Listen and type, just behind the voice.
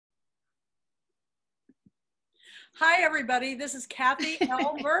Hi, everybody. This is Kathy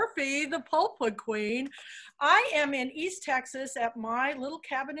L. Murphy, the Pulpwood Queen. I am in East Texas at my little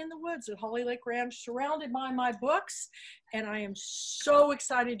cabin in the woods at Holly Lake Ranch, surrounded by my books. And I am so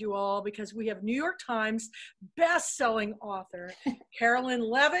excited, you all, because we have New York Times best-selling author Carolyn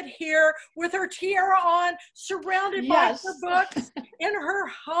Leavitt here with her tiara on, surrounded by her books in her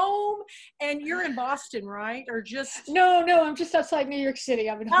home. And you're in Boston, right? Or just... No, I'm just outside New York City.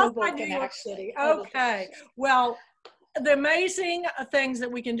 I'm in Hoboken, New York City. Okay. Well, the amazing things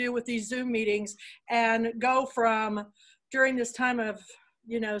that we can do with these Zoom meetings and go from during this time of,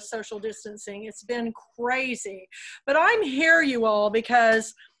 social distancing. It's been crazy. But I'm here, you all,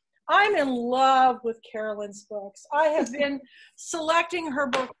 because I'm in love with Carolyn's books. I have been selecting her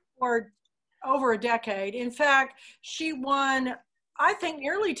book for over a decade. In fact, she won, I think,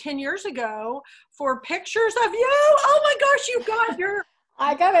 nearly 10 years ago for Pictures of You. Oh my gosh, you got your...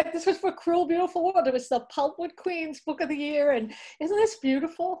 I got it. This was for Cruel, Beautiful World. It was the Pulpwood Queen's Book of the Year. And isn't this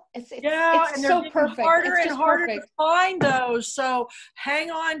beautiful? It's and so perfect. Harder and harder to find those. So hang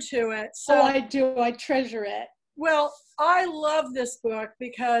on to it. So, oh, I do. I treasure it. Well, I love this book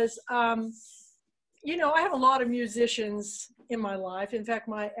because, I have a lot of musicians in my life. In fact,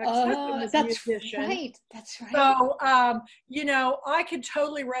 my ex-husband was a musician. That's right. So, I could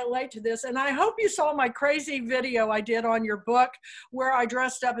totally relate to this. And I hope you saw my crazy video I did on your book where I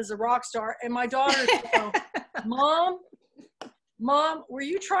dressed up as a rock star. And my daughter said, Mom, were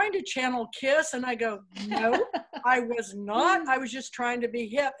you trying to channel Kiss? And I go, no, I was not. I was just trying to be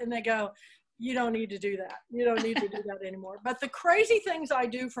hip. And they go, you don't need to do that. You don't need to do that anymore. But the crazy things I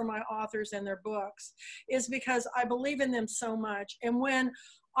do for my authors and their books is because I believe in them so much. And when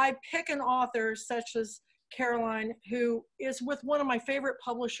I pick an author such as Caroline, who is with one of my favorite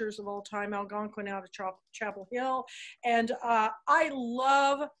publishers of all time, Algonquin out of Chapel Hill, and I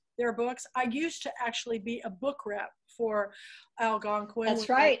love their books. I used to actually be a book rep for Algonquin. That's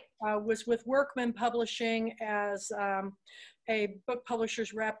right. I was with Workman Publishing as a book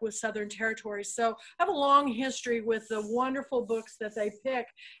publisher's rep with Southern Territory. So I have a long history with the wonderful books that they pick.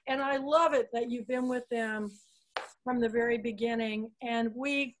 And I love it that you've been with them from the very beginning. And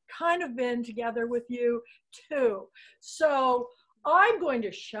we kind of been together with you too. So I'm going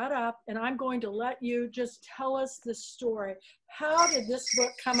to shut up and I'm going to let you just tell us the story. How did this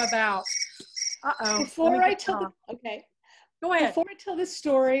book come about? Before I tell okay. Go ahead. Before I tell this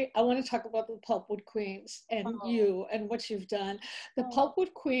story, I want to talk about the Pulpwood Queens and you and what you've done. The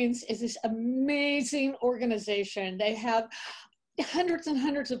Pulpwood Queens is this amazing organization. They have hundreds and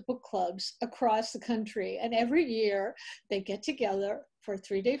hundreds of book clubs across the country. And every year they get together for a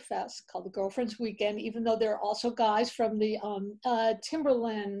 3-day fest called the Girlfriends Weekend, even though there are also guys from the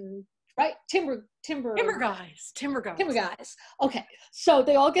Timberland, right? Timber guys. Okay, so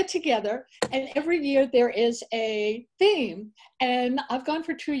they all get together, and every year there is a theme, and I've gone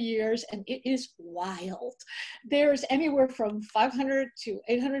for 2 years, and it is wild. There's anywhere from 500 to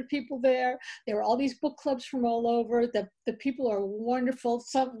 800 people there. There are all these book clubs from all over. The people are wonderful.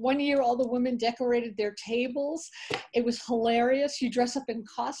 One year, all the women decorated their tables. It was hilarious. You dress up in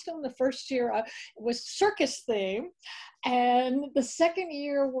costume. The first year it was circus theme. And the second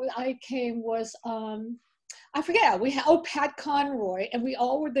year I came was, I forget, we had, Pat Conroy, and we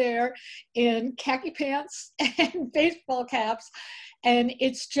all were there in khaki pants and baseball caps. And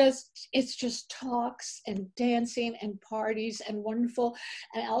it's just talks and dancing and parties and wonderful.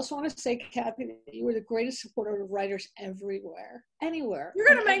 And I also want to say, Kathy, that you were the greatest supporter of writers everywhere, anywhere. You're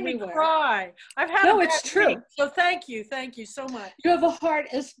going to make me cry. I've had it's true. Week, so thank you so much. You have a heart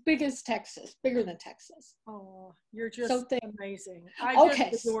as big as Texas, bigger than Texas. Oh, you're just amazing. I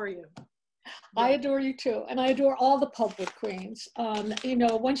just adore you. I adore you too, and I adore all the Pulpwood Queens.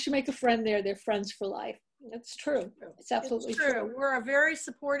 Once you make a friend there, they're friends for life. It's true. It's absolutely true. We're a very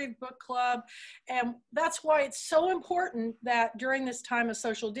supportive book club, and that's why it's so important that during this time of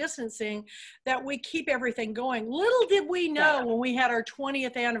social distancing that we keep everything going. Little did we know when we had our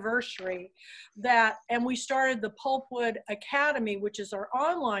 20th anniversary and we started the Pulpwood Academy, which is our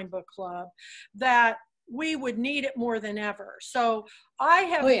online book club, that we would need it more than ever. So I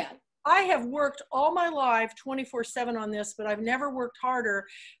have worked all my life 24/7 on this, but I've never worked harder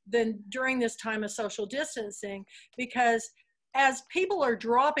than during this time of social distancing, because as people are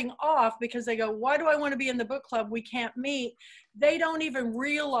dropping off because they go, why do I want to be in the book club? We can't meet. They don't even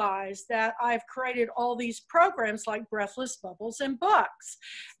realize that I've created all these programs like Breathless Bubbles and Books.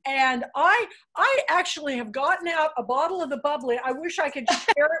 And I actually have gotten out a bottle of the bubbly. I wish I could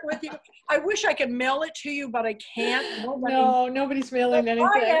share it with you. I wish I could mail it to you, but I can't. No, nobody's mailing anything.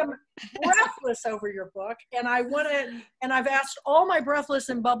 I am breathless over your book, and I want to, and I've asked all my Breathless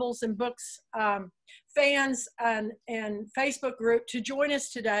and Bubbles and Books fans and Facebook group to join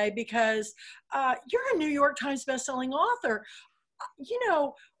us today, because you're a New York Times bestselling author. You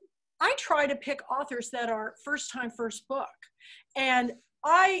know, I try to pick authors that are first book, and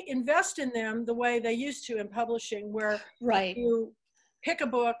I invest in them the way they used to in publishing, where you pick a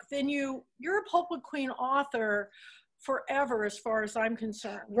book, then you're a Pulpwood Queen author forever, as far as I'm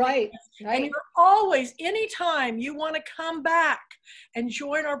concerned. Right. And you're always, anytime you want to come back and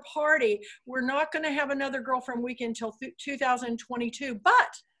join our party, we're not going to have another Girlfriend Weekend until 2022, but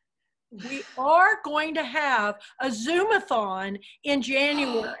we are going to have a Zoomathon in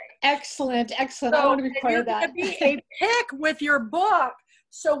January. Excellent. So, I want to be part of that. Be a pick with your book.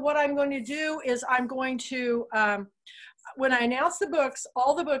 So what I'm going to do is I'm going to, when I announce the books,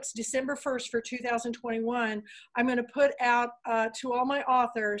 all the books, December 1st for 2021, I'm going to put out to all my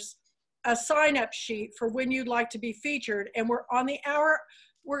authors a sign-up sheet for when you'd like to be featured. And we're on the hour,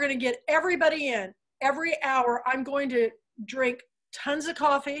 we're going to get everybody in. Every hour, I'm going to drink tons of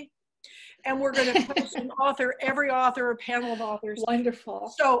coffee, and we're going to post an author, every author, a panel of authors.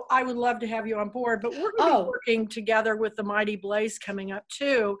 Wonderful. So I would love to have you on board, but we're going to be working together with the Mighty Blaze coming up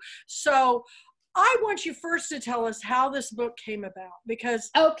too. So I want you first to tell us how this book came about,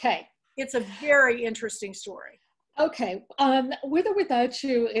 because it's a very interesting story. Okay, With or Without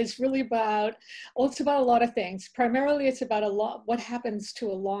You is really about, well, it's about a lot of things. Primarily, it's about what happens to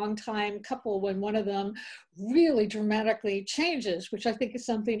a long-time couple when one of them really dramatically changes, which I think is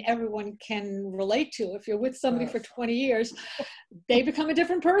something everyone can relate to. If you're with somebody for 20 years, they become a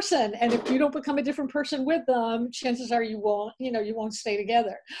different person. And if you don't become a different person with them, chances are you won't stay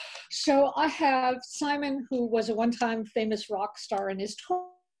together. So I have Simon, who was a one-time famous rock star in his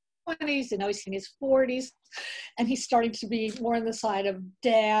 20s, and now he's in his 40s, and he's starting to be more on the side of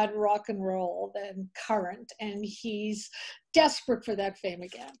dad rock and roll than current, and he's desperate for that fame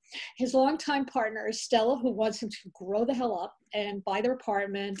again. His longtime partner is Stella, who wants him to grow the hell up and buy their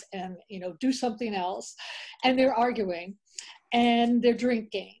apartment and do something else, and they're arguing and they're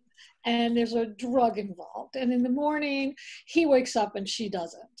drinking. And there's a drug involved. And in the morning, he wakes up and she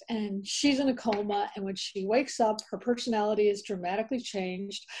doesn't. And she's in a coma. And when she wakes up, her personality is dramatically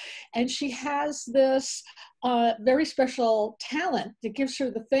changed. And she has this very special talent that gives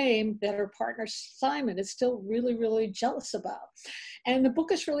her the fame that her partner, Simon, is still really, really jealous about. And the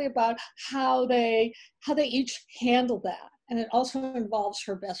book is really about how they each handle that. And it also involves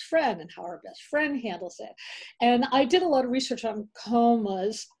her best friend and how her best friend handles it. And I did a lot of research on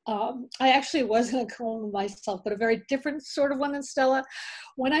comas. I actually was in a coma myself, but a very different sort of one than Stella.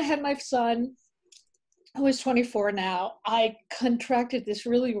 When I had my son, who is 24 now, I contracted this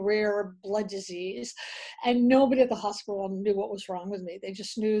really rare blood disease, and nobody at the hospital knew what was wrong with me. They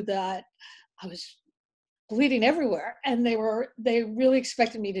just knew that I was bleeding everywhere, and they really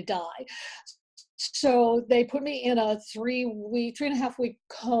expected me to die. So they put me in a 3.5 week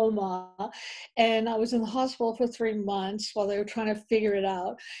coma, and I was in the hospital for 3 months while they were trying to figure it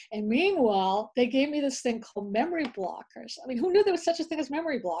out. And meanwhile, they gave me this thing called memory blockers. I mean, who knew there was such a thing as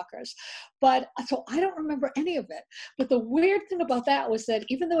memory blockers? But so I don't remember any of it. But the weird thing about that was that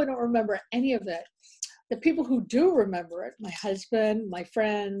even though I don't remember any of it, the people who do remember it, my husband, my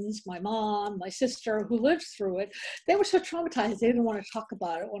friends, my mom, my sister who lived through it, they were so traumatized they didn't want to talk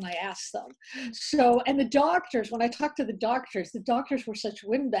about it when I asked them. So, and the doctors, when I talked to the doctors were such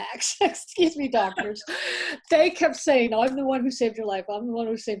windbags. Excuse me, doctors. They kept saying, "No, I'm the one who saved your life. I'm the one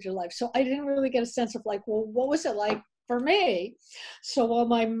who saved your life." So I didn't really get a sense of like, well, what was it like for me? So while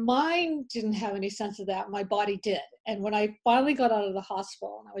my mind didn't have any sense of that, my body did. And when I finally got out of the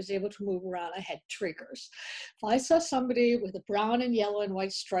hospital and I was able to move around, I had triggers. If I saw somebody with a brown and yellow and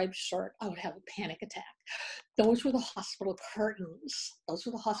white striped shirt, I would have a panic attack. Those were the hospital curtains.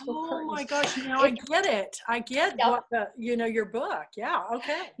 Curtains. Oh my gosh, now I get it. I get what your book. Yeah,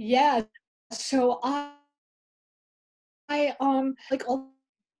 okay. Yeah. So I like all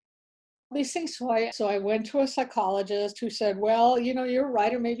these things. So I went to a psychologist who said, well, you're a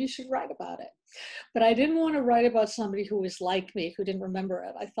writer, maybe you should write about it. But I didn't want to write about somebody who was like me, who didn't remember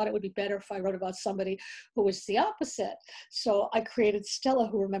it. I thought it would be better if I wrote about somebody who was the opposite. So I created Stella,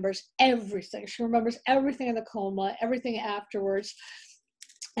 who remembers everything. She remembers everything in the coma, everything afterwards.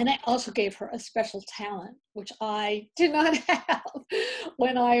 And I also gave her a special talent which I did not have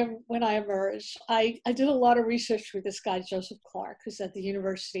when I emerged. I did a lot of research with this guy, Joseph Clark, who's at the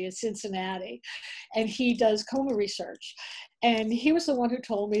University of Cincinnati, and he does coma research. And he was the one who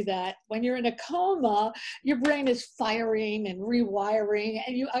told me that when you're in a coma, your brain is firing and rewiring,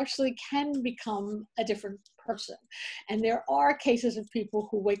 and you actually can become a different person. And there are cases of people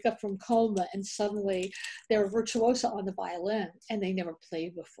who wake up from coma and suddenly they're a virtuoso on the violin and they never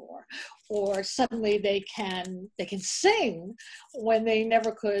played before, or suddenly they can sing when they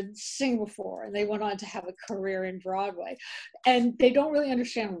never could sing before, and they went on to have a career in Broadway. And they don't really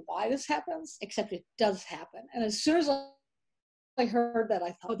understand why this happens, except it does happen. And as soon as I heard that, I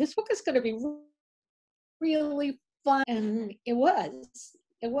thought, oh, this book is going to be really fun. And it was.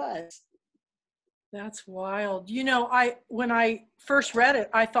 That's wild. You know, when I first read it,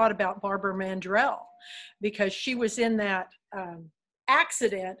 I thought about Barbara Mandrell, because she was in that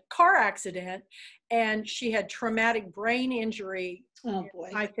car accident, and she had traumatic brain injury. Oh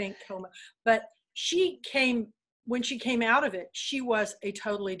boy. I think coma. But when she came out of it, she was a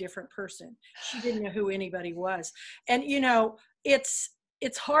totally different person. She didn't know who anybody was. And, you know, it's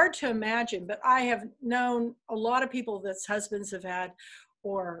hard to imagine, but I have known a lot of people that's husbands have had,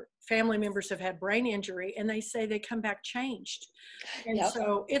 or family members have had brain injury, and they say they come back changed. And Yep.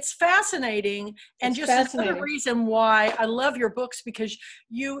 So it's fascinating. And It's just another reason why I love your books, because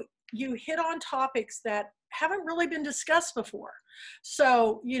you hit on topics that haven't really been discussed before.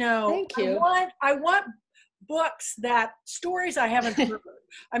 So, you know, Thank you. I want books, that stories I haven't heard.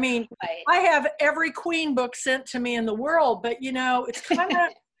 I mean, Right. I have every Queen book sent to me in the world, but you know, it's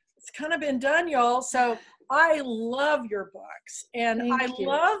kind of been done, y'all. So I love your books, and Thank you.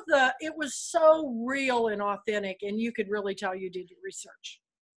 love it was so real and authentic, and you could really tell you did your research.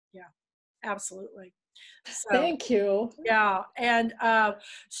 Yeah, absolutely. So, Thank you. yeah. And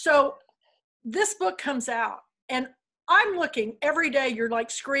so this book comes out, and I'm looking every day, you're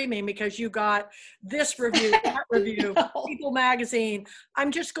like screaming because you got this review, that review, No. People magazine. I'm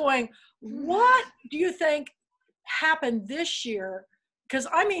just going, what do you think happened this year? Because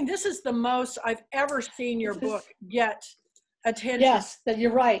I mean, this is the most I've ever seen your book get attention. Yes,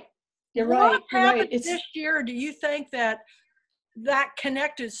 you're right. You're what right. You're happened right. this year? Do you think that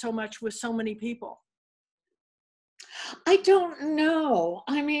connected so much with so many people? I don't know.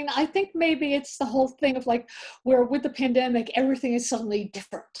 I mean, I think maybe it's the whole thing of like, where with the pandemic, everything is suddenly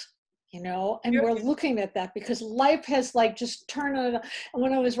different, you know, and we're looking at that because life has like just turned on. And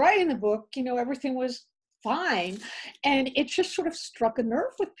when I was writing the book, you know, everything was fine. And it just sort of struck a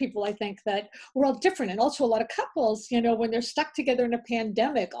nerve with people, I think, that we're all different. And also a lot of couples, you know, when they're stuck together in a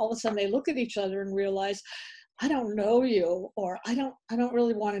pandemic, all of a sudden they look at each other and realize, I don't know you, or I don't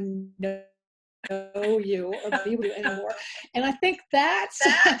really want to know you or be with you anymore. And I think that's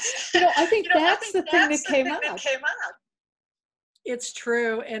you know, I think that's the thing that came out. It's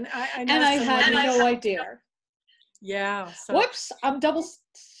true. And I know, and I had no idea. Yeah. So. Whoops, I'm double.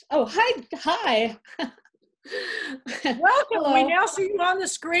 Oh, hi. Welcome. Hello. We now see you on the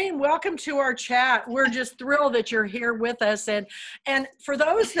screen. Welcome to our chat. We're just thrilled that you're here with us. And for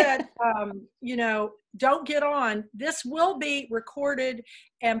those that you know, don't get on, this will be recorded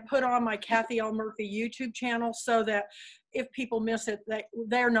and put on my Kathy L. Murphy YouTube channel, so that if people miss it,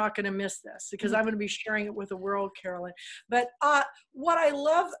 they're not going to miss this, because I'm going to be sharing it with the world, Carolyn. But what I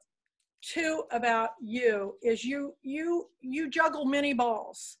love too about you is you juggle many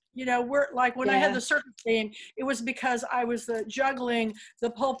balls. You know, we're like, when I had the circus team, it was because I was juggling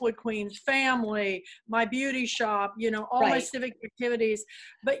the Pulpwood Queen's family, my beauty shop, you know, all my civic activities.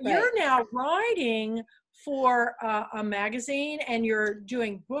 But you're now writing for a magazine, and you're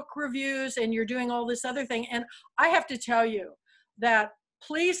doing book reviews, and you're doing all this other thing. And I have to tell you that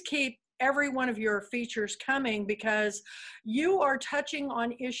please keep every one of your features coming, because you are touching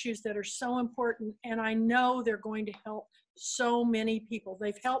on issues that are so important, and I know they're going to help so many people.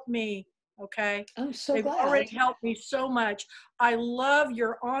 They've helped me. Okay. I'm so They've glad. already helped me so much. I love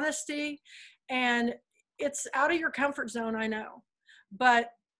your honesty, and it's out of your comfort zone, I know,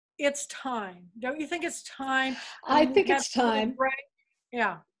 but it's time. Don't you think it's time? I think it's time.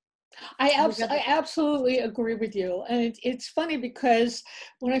 Yeah. I absolutely agree with you. And it's funny because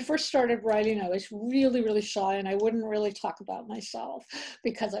when I first started writing, I was really, really shy, and I wouldn't really talk about myself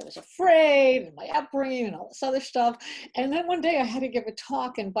because I was afraid, and my upbringing and all this other stuff. And then one day I had to give a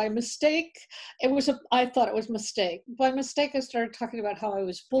talk, and by mistake, I thought it was a mistake. By mistake, I started talking about how I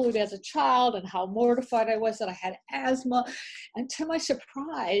was bullied as a child and how mortified I was that I had asthma. And to my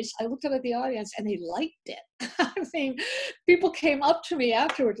surprise, I looked up at the audience and they liked it. I mean, people came up to me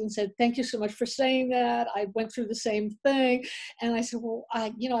afterwards and said, thank you so much for saying that. I went through the same thing. And I said, well,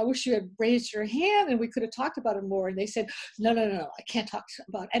 I wish you had raised your hand and we could have talked about it more. And they said, no, I can't talk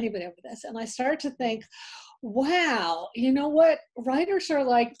about anybody over this. And I started to think, wow, you know what? Writers are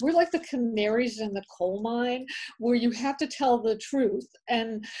like, we're like the canaries in the coal mine, where you have to tell the truth.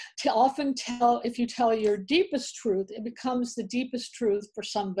 And to often if you tell your deepest truth, it becomes the deepest truth for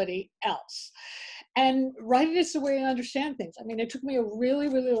somebody else. And writing is the way I understand things. I mean, it took me a really,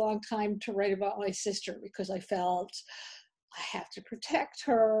 really long time to write about my sister, because I felt I have to protect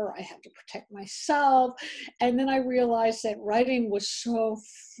her, I have to protect myself. And then I realized that writing was so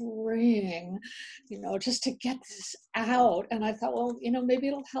freeing, just to get this out. And I thought, well, maybe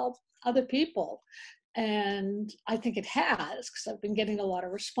it'll help other people. And I think it has, because I've been getting a lot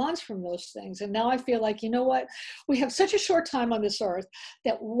of response from those things. And now I feel like, you know what, we have such a short time on this earth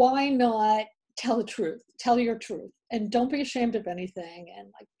that why not tell the truth, tell your truth, and don't be ashamed of anything.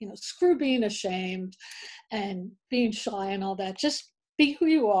 And screw being ashamed and being shy and all that. Just be who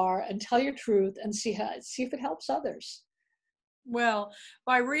you are and tell your truth and see if it helps others. Well,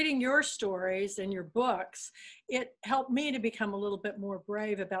 by reading your stories and your books, it helped me to become a little bit more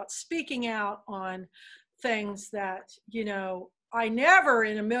brave about speaking out on things that, I never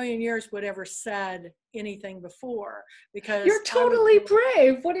in a million years would ever said anything before, because you're totally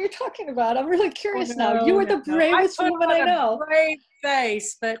brave. What are you talking about? I'm really curious now. You are the bravest woman I know. Brave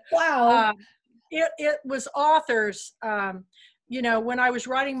face, but wow. It was authors. When I was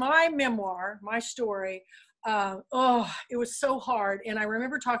writing my memoir, my story, it was so hard. And I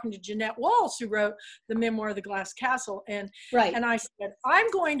remember talking to Jeanette Walls, who wrote the memoir of the Glass Castle, and I said, I'm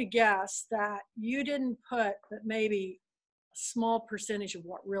going to guess that you didn't put but maybe a small percentage of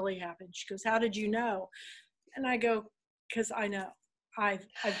what really happened. She goes, how did you know? And I go, because I know. I've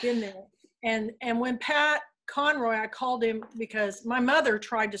been there. And when Pat Conroy, I called him because my mother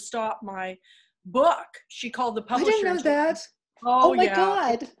tried to stop my book. She called the publisher. I didn't know that. Oh my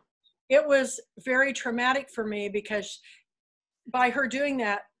God. It was very traumatic for me, because by her doing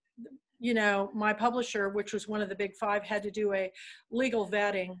that, my publisher, which was one of the big five, had to do a legal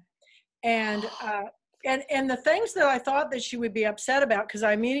vetting. And the things that I thought that she would be upset about, because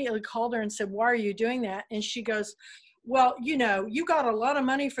I immediately called her and said, why are you doing that? And she goes, well, you got a lot of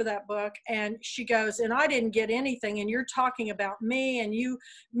money for that book. And she goes, and I didn't get anything. And you're talking about me. And you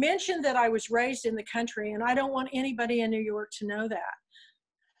mentioned that I was raised in the country, and I don't want anybody in New York to know that.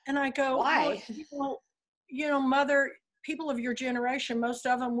 And I go, why? Well, Mother, people of your generation, most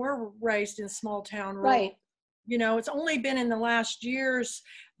of them were raised in small town. Right. It's only been in the last years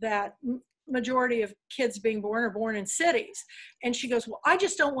that majority of kids being born are born in cities. And she goes, well, I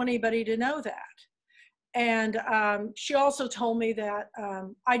just don't want anybody to know that. And she also told me that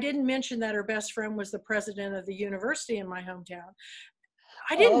I didn't mention that her best friend was the president of the university in my hometown.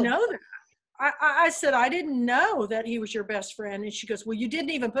 I didn't know that. I said, I didn't know that he was your best friend. And she goes, well, you didn't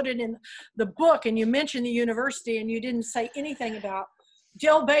even put it in the book, and you mentioned the university, and you didn't say anything about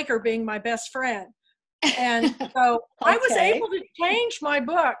Jill Baker being my best friend. And so I was able to change my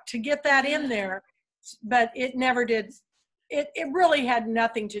book to get that in there, but it never did. It really had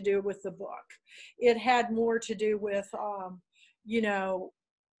nothing to do with the book. It had more to do with,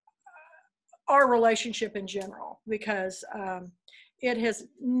 our relationship in general, because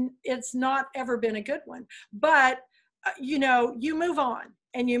it's not ever been a good one. But, you move on.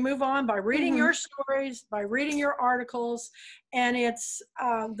 And you move on by reading your stories, by reading your articles. And it's,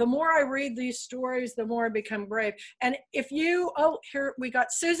 the more I read these stories, the more I become brave. And if here we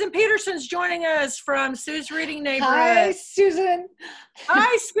got Susan Peterson's joining us from Sue's Reading Neighborhood. Hi, Susan.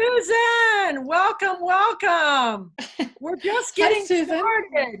 Hi, Susan. Welcome. We're just getting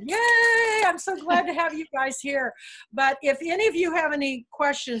started. Yay. I'm so glad to have you guys here. But if any of you have any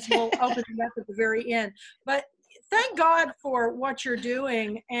questions, we'll open them up at the very end. But thank God for what you're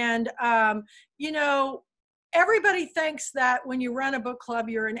doing. And, everybody thinks that when you run a book club,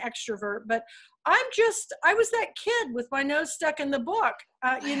 you're an extrovert, but I was that kid with my nose stuck in the book,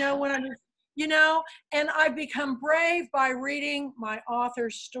 when I was, and I've become brave by reading my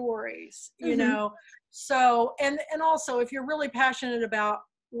author's stories, so, and also if you're really passionate about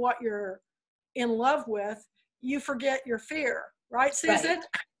what you're in love with, you forget your fear, right, Susan? Right.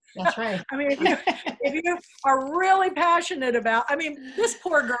 That's right. I mean, if you are really passionate about, this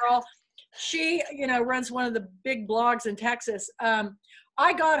poor girl, she, runs one of the big blogs in Texas.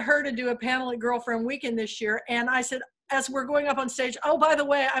 I got her to do a panel at Girlfriend Weekend this year. And I said, as we're going up on stage, oh, by the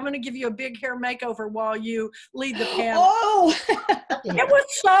way, I'm going to give you a big hair makeover while you lead the panel. Oh, it was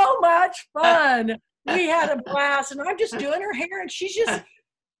so much fun. We had a blast, and I'm just doing her hair, and she's just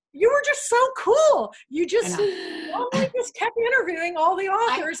you were just so cool. You I just know. just kept interviewing all the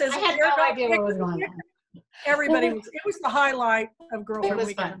authors I as had they're no not idea what was going on. Everybody Well, was, it was the highlight of It Girlfriend was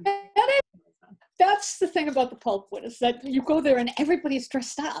Weekend. fun. That's the thing about the Pulpwood, is that you go there and everybody's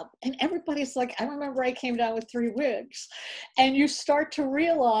dressed up and everybody's like, I remember I came down with 3 wigs, and you start to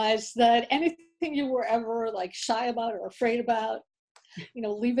realize that anything you were ever like shy about or afraid about, you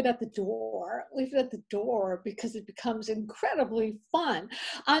know, leave it at the door, because it becomes incredibly fun.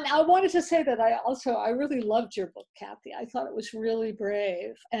 And I wanted to say that I really loved your book, Kathy. I thought it was really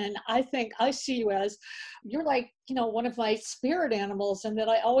brave. And I think I see you as, you're like, you know, one of my spirit animals, and that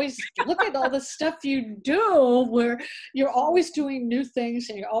I always look at all the stuff you do where you're always doing new things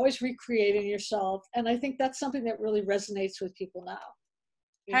and you're always recreating yourself. And I think that's something that really resonates with people now.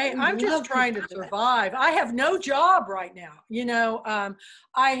 Hey, I'm just trying to survive. I have no job right now. You know,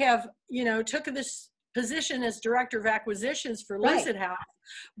 I have, you know, took this position as director of acquisitions for Lucid House,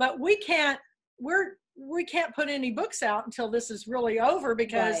 but we can't put any books out until this is really over,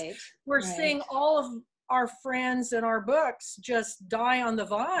 because we're seeing all of our friends and our books just die on the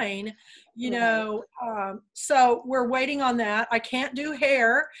vine, you know. So we're waiting on that. I can't do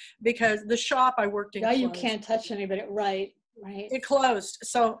hair because the shop I worked in closed. You can't touch anybody. Right. It closed.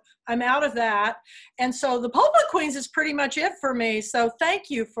 So I'm out of that. And so the Pulpwood Queens is pretty much it for me. So thank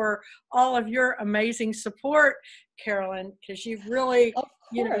you for all of your amazing support, Carolyn, because you've really,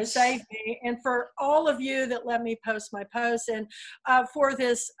 you know, saved me. And for all of you that let me post my posts, and for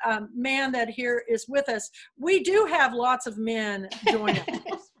this man that here is with us, we do have lots of men joining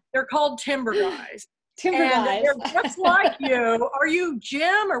us. They're called Timber Guys. Guys. They're just like you. Are you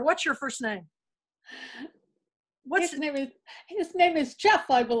Jim, or what's your first name? His name is Jeff,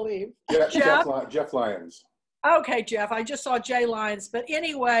 I believe. Yeah, Jeff Lyons. Okay, Jeff. I just saw Jay Lyons. But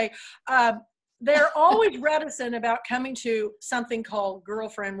anyway, they're always reticent about coming to something called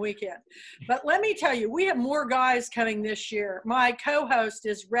Girlfriend Weekend. But let me tell you, we have more guys coming this year. My co-host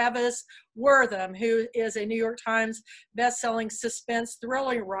is Revis Wortham, who is a New York Times best-selling suspense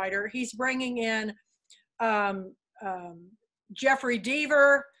thriller writer. He's bringing in Jeffrey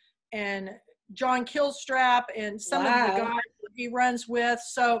Deaver and John Killstrap and some of the guys that he runs with.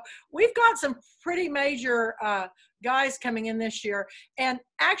 So we've got some pretty major guys coming in this year. And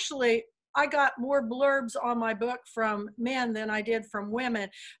actually, I got more blurbs on my book from men than I did from women.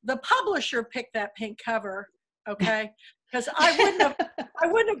 The publisher picked that pink cover, okay? Because I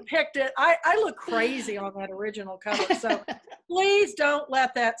wouldn't have picked it. I look crazy on that original cover. So please don't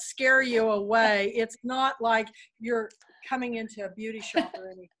let that scare you away. It's not like you're coming into a beauty shop or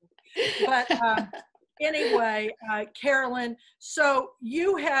anything. But anyway, Carolyn, so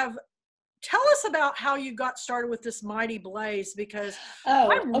tell us about how you got started with this Mighty Blaze, because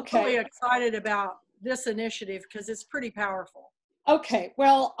I'm really excited about this initiative because it's pretty powerful. Okay,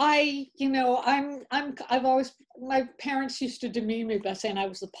 well, I've always, my parents used to demean me by saying I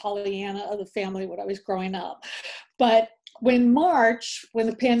was the Pollyanna of the family when I was growing up. But when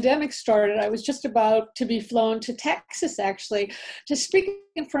the pandemic started, I was just about to be flown to Texas, actually, to speak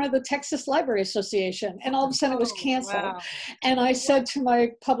in front of the Texas Library Association. And all of a sudden it was canceled. Wow. And I said to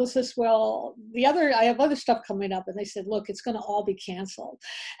my publicist, well, I have other stuff coming up. And they said, look, it's going to all be canceled.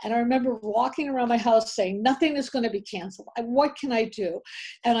 And I remember walking around my house saying, nothing is going to be canceled. What can I do?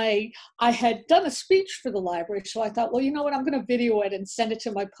 And I had done a speech for the library. So I thought, well, you know what? I'm going to video it and send it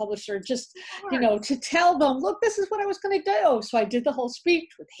to my publisher, just, to tell them, look, this is what I was going to do. So I did the whole speech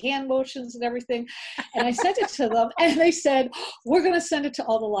with hand motions and everything. And I sent it to them. And they said, we're going to send it to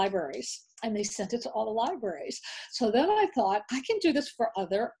all the libraries. And they sent it to all the libraries. So then I thought, I can do this for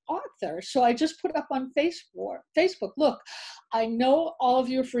other authors. So I just put up on Facebook, look, I know all of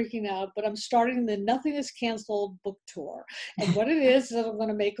you are freaking out, but I'm starting the Nothing is Canceled book tour. And what it is I'm going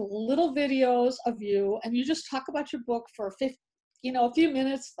to make little videos of you, and you just talk about your book for a few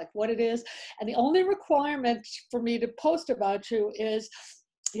minutes, like what it is. And the only requirement for me to post about you is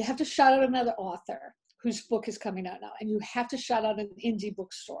you have to shout out another author whose book is coming out now, and you have to shout out an indie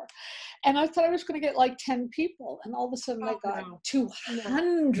bookstore. And I thought I was going to get like 10 people, and all of a sudden I got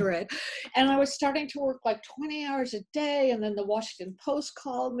 200. And I was starting to work like 20 hours a day, and then the Washington Post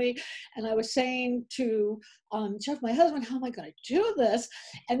called me, and I was saying to Jeff, my husband, how am I going to do this?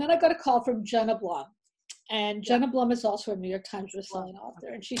 And then I got a call from Jenna Blum. And Jenna Blum is also a New York Times bestselling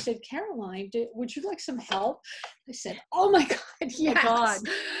author. And she said, Caroline, would you like some help? I said, oh my God, yes. Oh God.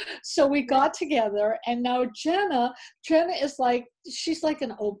 So we got together, and now Jenna is like, she's like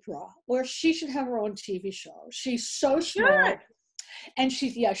an Oprah, where she should have her own TV show. She's so smart. And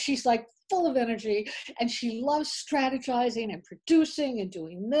she's like full of energy, and she loves strategizing and producing and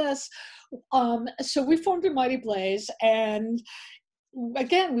doing this. So we formed a Mighty Blaze, and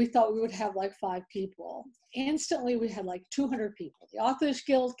again, we thought we would have like 5 people. Instantly, we had like 200 people. The Authors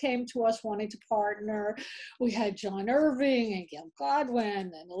Guild came to us wanting to partner. We had John Irving and Gail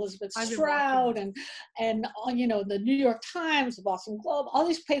Godwin and Elizabeth Stroud and you know, the New York Times, the Boston Globe, all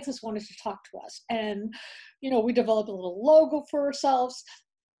these places wanted to talk to us. And, you know, we developed a little logo for ourselves.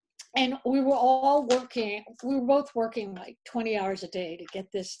 And we were both working like 20 hours a day to get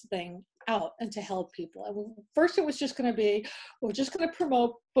this thing out and to help people. And first it was just going to be, we're just going to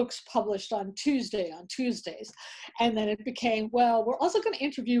promote books published on Tuesdays. And then it became, well, we're also going to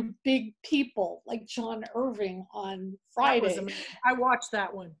interview big people like John Irving on Friday. I watched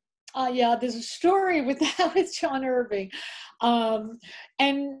that one. Yeah, there's a story with that with John Irving.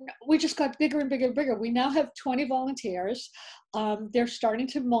 And we just got bigger and bigger and bigger. We now have 20 volunteers. They're starting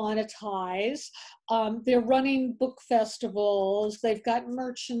to monetize. They're running book festivals. They've got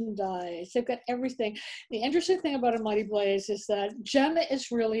merchandise. They've got everything. The interesting thing about A Mighty Blaze is that Jenna is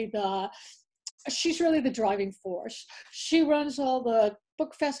really she's really the driving force. She runs all the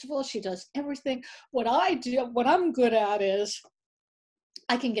book festivals. She does everything. What I'm good at is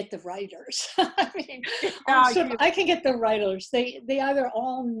I can get the writers. I mean, I can get the writers. They either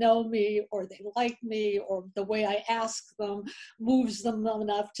all know me or they like me, or the way I ask them moves them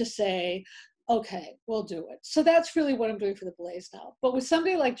enough to say, okay, we'll do it. So that's really what I'm doing for the Blaze now. But with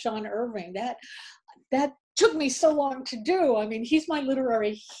somebody like John Irving, that took me so long to do. I mean, he's my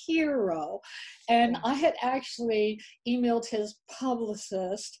literary hero. And I had actually emailed his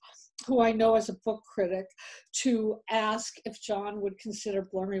publicist, who I know as a book critic, to ask if John would consider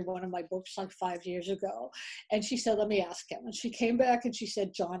blurring one of my books like 5 years ago. And she said, let me ask him. And she came back and she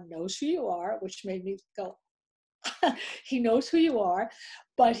said, John knows who you are, which made me go, he knows who you are,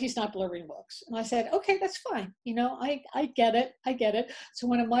 but he's not blurring books. And I said, okay, that's fine. You know, I get it. I get it. So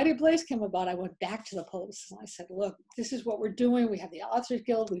when A Mighty Blaze came about, I went back to the post and I said, look, this is what we're doing. We have the Authors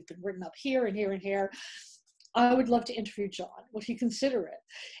Guild. We've been written up here and here and here. I would love to interview John. Would he consider it?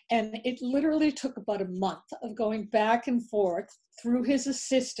 And it literally took about a month of going back and forth through his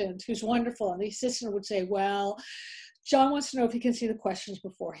assistant, who's wonderful. And the assistant would say, well, John wants to know if he can see the questions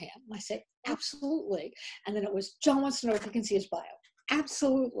beforehand. And I said, absolutely. And then it was, John wants to know if he can see his bio.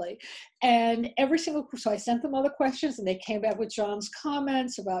 Absolutely. And so I sent them all the questions and they came back with John's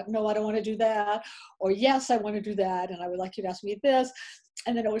comments about, no, I don't want to do that. Or yes, I want to do that. And I would like you to ask me this.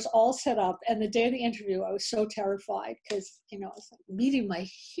 And then it was all set up. And the day of the interview, I was so terrified because, you know, I was like meeting my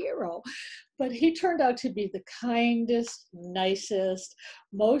hero. But he turned out to be the kindest, nicest,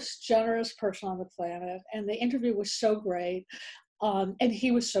 most generous person on the planet. And the interview was so great. And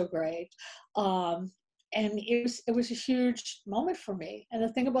he was so great. And it was a huge moment for me. And the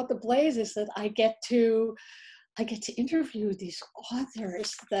thing about the Blaze is that I get to interview these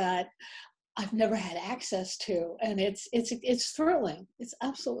authors that I've never had access to, and it's thrilling. It's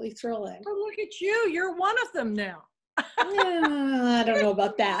absolutely thrilling. Oh, look at you! You're one of them now. I don't know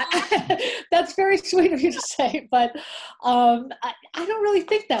about that. That's very sweet of you to say, but I don't really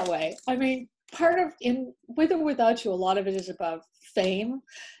think that way. I mean, part of With or Without You, a lot of it is about fame.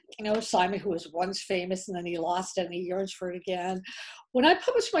 You know, Simon, who was once famous and then he lost it and he yearns for it again. When I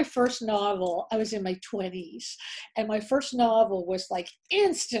published my first novel, I was in my 20s, and my first novel was like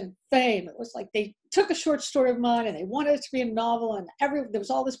instant fame. It was like they took a short story of mine and they wanted it to be a novel, and there was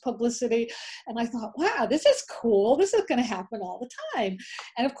all this publicity. And I thought, wow, this is cool. This is going to happen all the time.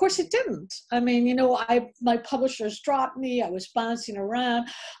 And of course it didn't. I mean, you know, my publishers dropped me. I was bouncing around.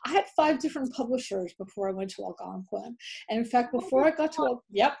 I had 5 different publishers before I went to Algonquin. And in fact, before I got to,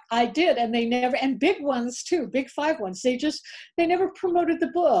 yep, I did. And they never, and big ones too, big 5 ones. They never promoted the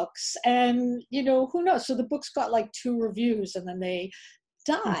books. And, you know, who knows? So the books got like 2 reviews and then they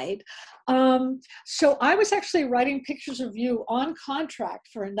died. So I was actually writing pictures of you on contract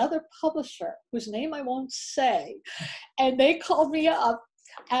for another publisher whose name I won't say. And they called me up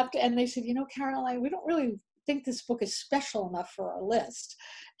and they said, you know, Caroline, we don't really think this book is special enough for our list.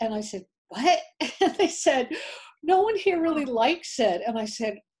 And I said, what? And they said, no one here really likes it. And I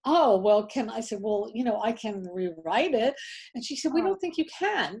said, oh, well, I said, well, you know, I can rewrite it. And she said, we don't think you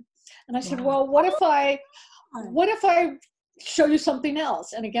can. And I said, well, what if I show you something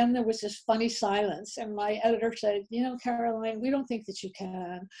else? And again, there was this funny silence. And my editor said, you know, Caroline, we don't think that you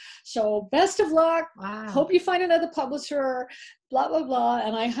can. So best of luck. Wow. Hope you find another publisher, blah, blah, blah.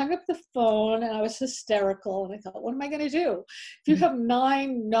 And I hung up the phone and I was hysterical. And I thought, what am I going to do? If you have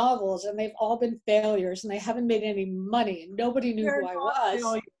 9 novels and they've all been failures and they haven't made any money and nobody knew who I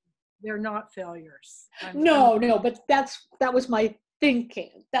was. They're not failures. No, but that was my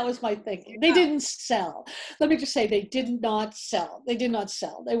thinking. That was my thinking. They didn't sell. Let me just say, they did not sell. They did not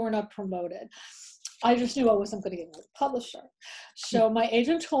sell. They were not promoted. I just knew I wasn't going to get another publisher. So my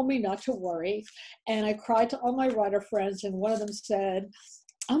agent told me not to worry. And I cried to all my writer friends. And one of them said,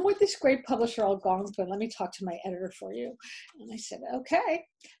 I'm with this great publisher, Algonquin. Let me talk to my editor for you. And I said, okay.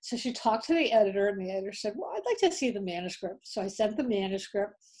 So she talked to the editor, and the editor said, well, I'd like to see the manuscript. So I sent the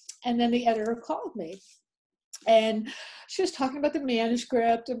manuscript, and then the editor called me. And she was talking about the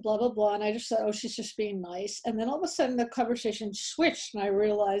manuscript and blah, blah, blah. And I just said, oh, she's just being nice. And then all of a sudden the conversation switched, and I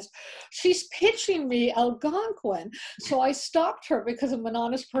realized she's pitching me Algonquin. So I stopped her because I'm an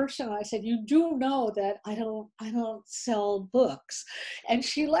honest person. I said, you do know that I don't sell books. And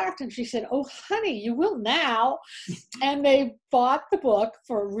she laughed and she said, oh, honey, you will now. And they bought the book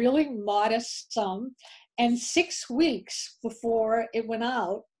for a really modest sum. And 6 weeks before it went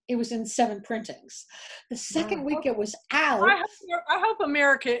out, it was in 7 printings. The second week it was out. I hope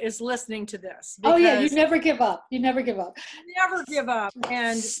America is listening to this. Oh yeah, you never give up. You never give up. Never give up.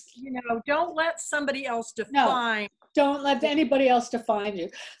 And, don't let somebody else define. Don't let anybody else define you.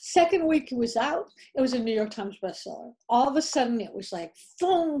 Second week it was out, it was a New York Times bestseller. All of a sudden it was like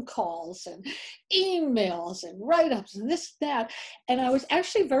phone calls and emails and write-ups and this, that. And I was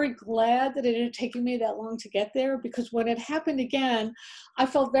actually very glad that it had taken me that long to get there, because when it happened again, I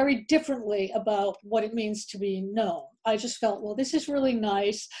felt very differently about what it means to be known. I just felt, well, this is really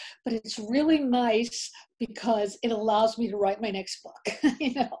nice, but it's really nice because it allows me to write my next book.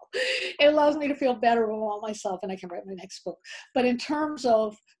 It allows me to feel better about myself, and I can write my next book. But in terms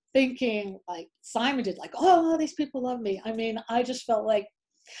of thinking like Simon did, like, oh, these people love me. I mean, I just felt like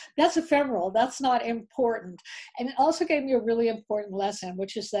that's ephemeral. That's not important. And it also gave me a really important lesson,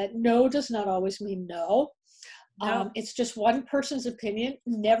 which is that no does not always mean no. No. It's just one person's opinion.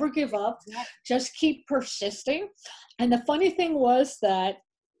 Never give up. Just keep persisting. And the funny thing was that,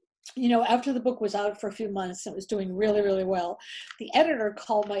 after the book was out for a few months, it was doing really, really well. The editor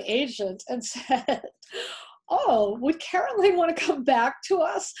called my agent and said, oh, would Caroline want to come back to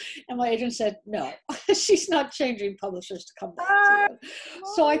us? And my agent said, no, she's not changing publishers to come back to you.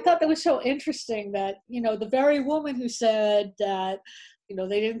 So I thought that was so interesting that, the very woman who said that,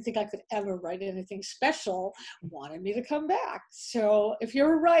 they didn't think I could ever write anything special, wanted me to come back. So if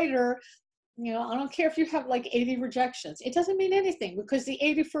you're a writer, I don't care if you have like 80 rejections. It doesn't mean anything, because the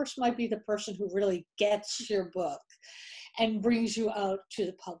 81st might be the person who really gets your book and brings you out to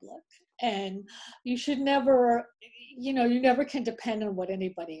the public. And you should never, you never can depend on what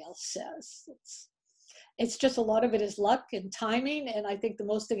anybody else says. It's just a lot of it is luck and timing. And I think the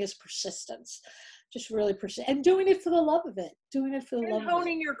most thing is persistence. Just really persist and doing it for the love of it. Doing it for the love of it. And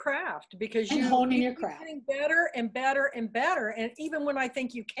honing your craft, because you're getting better and better and better. And even when I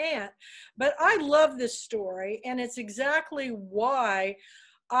think you can't. But I love this story, and it's exactly why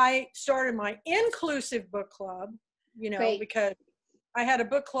I started my inclusive book club. Great. Because I had a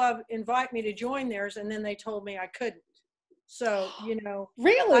book club invite me to join theirs, and then they told me I couldn't. So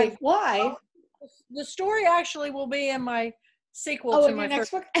Really? Why? The story actually will be in my sequel to my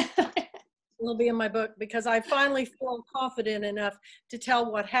next book. Will be in my book, because I finally feel confident enough to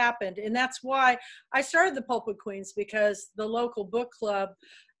tell what happened. And that's why I started the Pulpwood Queens, because the local book club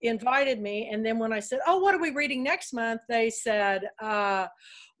invited me. And then when I said, oh, what are we reading next month? They said,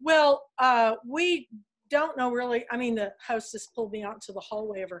 we don't know really. I mean, the hostess pulled me out to the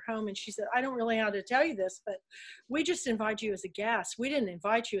hallway of her home, and she said, I don't really know how to tell you this, but we just invite you as a guest. We didn't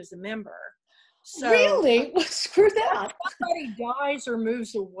invite you as a member. So, really? Well, screw that. If somebody dies or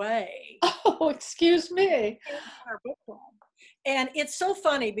moves away. Oh, excuse me. Our book club. And it's so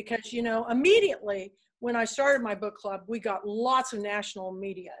funny because, immediately when I started my book club, we got lots of national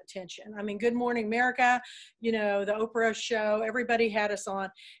media attention. I mean, Good Morning America, the Oprah show, everybody had us on.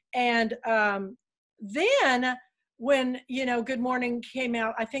 And then when, Good Morning came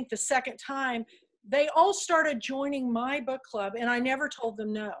out, I think the second time, they all started joining my book club, and I never told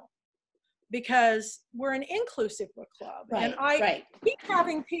them no. Because we're an inclusive book club. Right, and I keep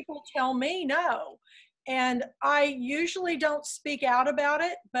having people tell me no. And I usually don't speak out about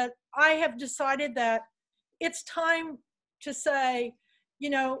it, but I have decided that it's time to say,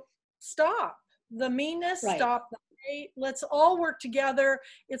 stop the meanness, stop the hate. Let's all work together.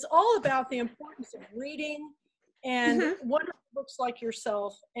 It's all about the importance of reading and wonderful books like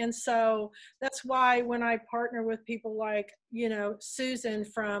yourself. And so that's why when I partner with people like, Susan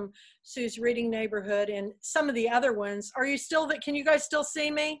from Sue's Reading Neighborhood and some of the other ones, can you guys still see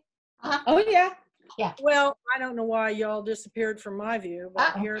me? Oh yeah. Yeah. Well, I don't know why y'all disappeared from my view,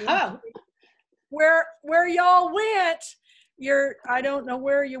 but where y'all went, I don't know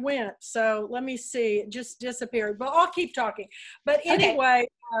where you went. So let me see, it just disappeared, but I'll keep talking. But anyway,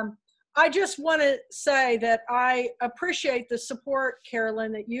 I just want to say that I appreciate the support,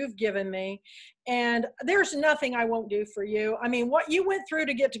 Carolyn, that you've given me. And there's nothing I won't do for you. I mean, what you went through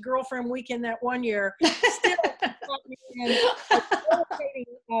to get to Girlfriend Weekend that one year, still got me in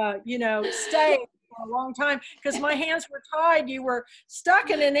staying for a long time because my hands were tied. You were stuck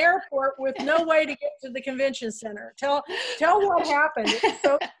in an airport with no way to get to the convention center. Tell what happened. It's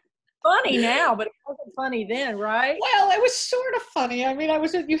so funny now, but it wasn't funny then, right? Well, it was sort of funny. I mean,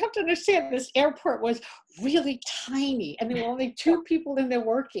 you have to understand this airport was really tiny and there were only 2 people in there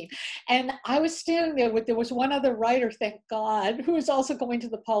working. And I was standing there was one other writer, thank God, who was also going to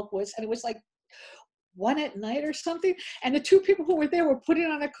the Pulpwoods. And it was like 1 at night or something. And the 2 people who were there were putting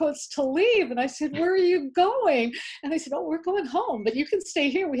on their coats to leave. And I said, where are you going? And they said, oh, we're going home, but you can stay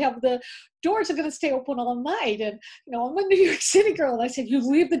here. We have the doors are going to stay open all night. And, I'm a New York City girl. And I said, you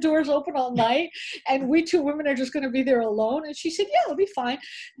leave the doors open all night and we 2 women are just going to be there alone. And she said, yeah, it'll be fine.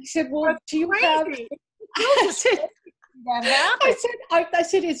 I said, well, do you have, I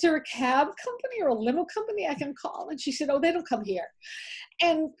said, is there a cab company or a limo company I can call? And she said, oh, they don't come here.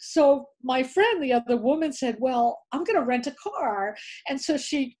 And so my friend, the other woman, said, well, I'm going to rent a car. And so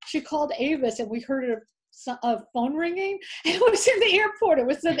she called Avis and we heard a phone ringing. And it was in the airport. It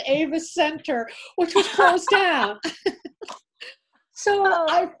was in Avis Center, which was closed down. So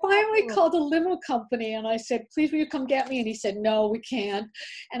I finally called a limo company and I said, please, will you come get me? And he said, no, we can't.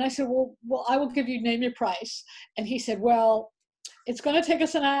 And I said, well, I will name your price. And he said, well, it's going to take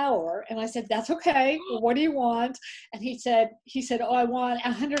us an hour. And I said, that's okay. Well, what do you want? And he said, oh, I want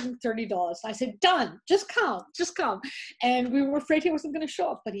 $130. I said, done. Just come. And we were afraid he wasn't going to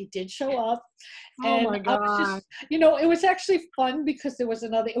show up, but he did show up. And oh my God. it was actually fun because it was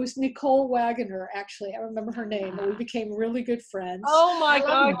Nicole Wagoner, actually. I remember her name. And we became really good friends. Oh my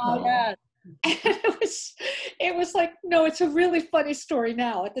God. And it was like, no, it's a really funny story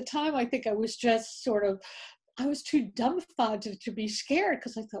now. At the time, I think I was just I was too dumbfounded to be scared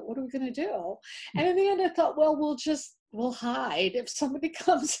because I thought, what are we going to do? And in the end, I thought, well, we'll hide. If somebody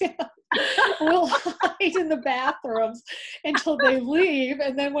comes in, we'll hide in the bathrooms until they leave.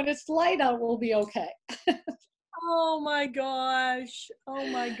 And then when it's light out, we'll be okay. Oh my gosh.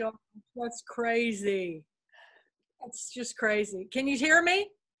 That's crazy. That's just crazy. Can you hear me?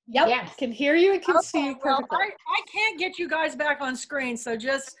 Yep. Yes. Can hear you and can see you perfectly. Well, I can't get you guys back on screen, so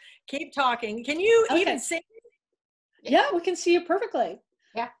just keep talking. Can you even see? Yeah, we can see you perfectly.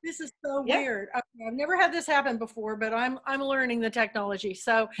 Yeah. This is so weird. Okay, I've never had this happen before, but I'm learning the technology.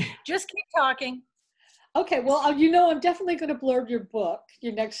 So just keep talking. Okay, well, I'm definitely going to blurb your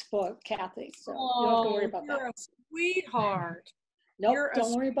next book, Kathy. So you don't have to worry about that. You're a sweetheart. Nope,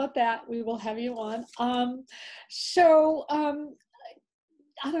 don't worry about that. We will have you on.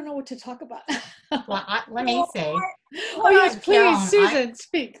 I don't know what to talk about. Well, let me say. Oh, yes, please, Caroline, Susan,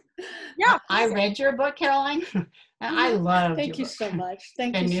 speak. Yeah. I read your book, Caroline. I loved Thank you so much.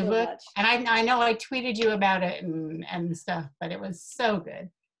 Thank you so much. And I know I tweeted you about it and stuff, but it was so good.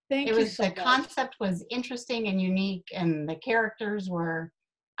 Thank you so much. The concept was interesting and unique, and the characters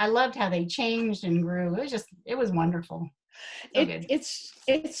I loved how they changed and grew. It was wonderful. It's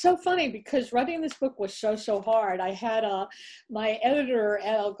so funny because writing this book was so hard. I had my editor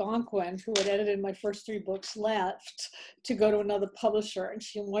at Algonquin, who had edited my first 3 books, left to go to another publisher, and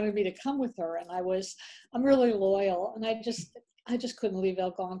she wanted me to come with her. And I'm really loyal, and I just couldn't leave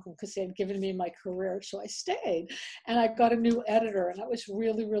Algonquin because they had given me my career, so I stayed. And I got a new editor, and I was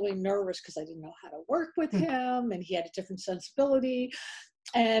really, really nervous because I didn't know how to work with him, and he had a different sensibility.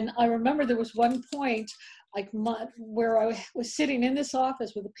 And I remember there was one point where I was sitting in this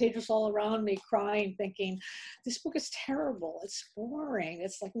office with the pages all around me, crying, thinking, this book is terrible. It's boring.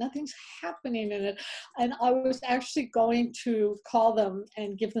 It's like nothing's happening in it. And I was actually going to call them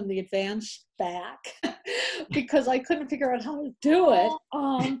and give them the advance back because I couldn't figure out how to do it.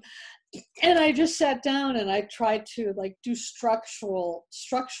 And I just sat down and I tried to do structural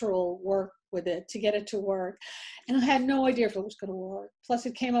work with it to get it to work. And I had no idea if it was going to work. Plus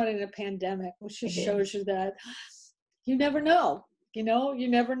it came out in a pandemic, which just shows you that you never know, you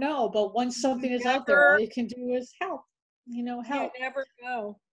never know. But once something is out there, all you can do is help, help. You never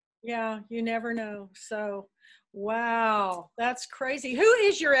know. Yeah, you never know. So, wow, that's crazy. Who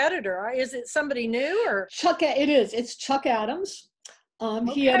is your editor? Is it somebody new or? It is. It's Chuck Adams.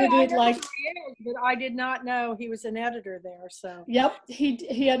 Okay, he edited but I did not know he was an editor there. So yep,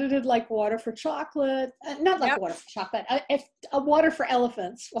 he edited Water for Chocolate, not Water for Chocolate, Water for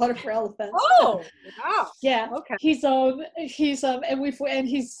Elephants. Oh, wow. Yeah. Okay. He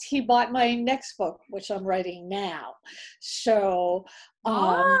bought my next book, which I'm writing now. So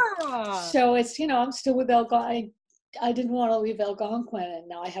so it's I'm still with Algonquin. I didn't want to leave Algonquin, and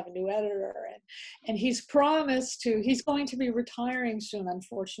now I have a new editor, and he's going to be retiring soon,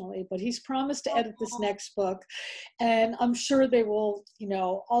 unfortunately, but he's promised to edit this next book, and I'm sure they will,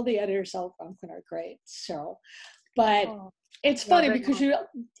 all the editors at Algonquin are great. So, but it's funny because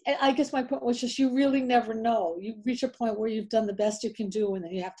I guess my point was just, you really never know. You reach a point where you've done the best you can do, and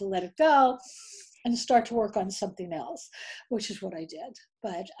then you have to let it go and start to work on something else, which is what I did.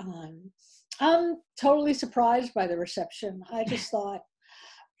 But I'm totally surprised by the reception. I just thought,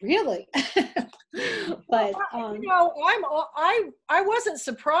 really? But I wasn't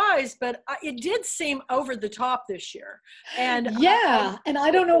surprised, but it did seem over the top this year. And and I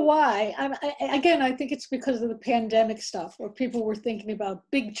don't know why. I think it's because of the pandemic stuff, where people were thinking about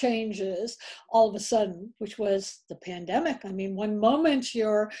big changes all of a sudden, which was the pandemic. I mean, one moment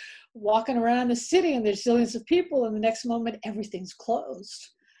you're walking around the city and there's zillions of people, and the next moment everything's closed.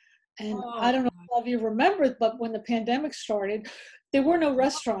 And I don't know if all of you remember, but when the pandemic started, there were no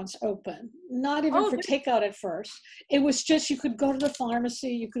restaurants open, not even for takeout at first. It was just, you could go to the pharmacy,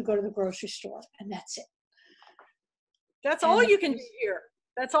 you could go to the grocery store, and that's it. That's all you can do here.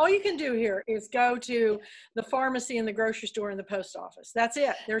 That's all you can do here is go to the pharmacy and the grocery store and the post office. That's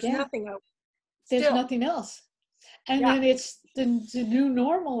it. There's nothing open. There's nothing else. And then it's the new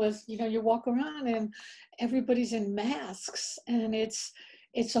normal is, you walk around and everybody's in masks, and it's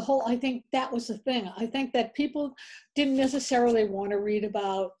a whole, I think that was the thing. I think that people didn't necessarily want to read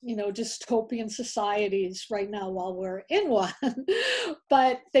about, dystopian societies right now while we're in one,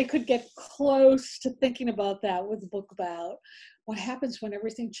 but they could get close to thinking about that with a book about what happens when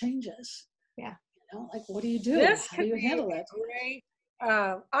everything changes. Yeah. Like, what do you do? How do you handle it? Great.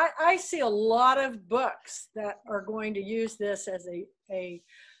 I see a lot of books that are going to use this as a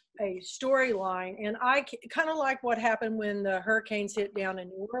storyline, and I kind of like what happened when the hurricanes hit down in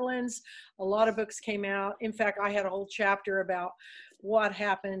New Orleans. A lot of books came out. In fact, I had a whole chapter about what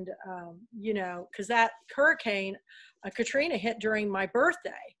happened, because that hurricane Katrina hit during my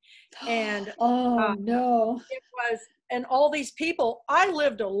birthday, and it was, and all these people. I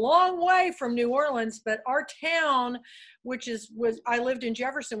lived a long way from New Orleans, but our town, I lived in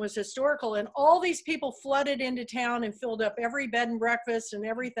Jefferson, was historical, and all these people flooded into town and filled up every bed and breakfast and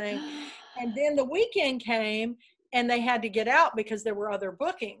everything. And then the weekend came, and they had to get out because there were other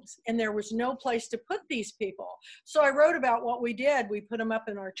bookings, and there was no place to put these people. So I wrote about what we did. We put them up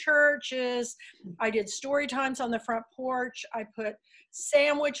in our churches. I did story times on the front porch. I put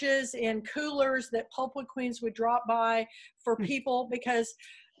sandwiches in coolers that Pulpwood Queens would drop by for people, because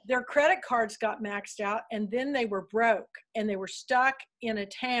their credit cards got maxed out, and then they were broke, and they were stuck in a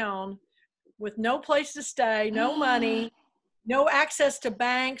town with no place to stay, no money, no access to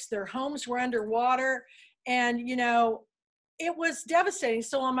banks. Their homes were underwater. And, it was devastating.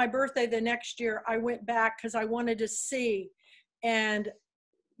 So on my birthday the next year, I went back because I wanted to see. And,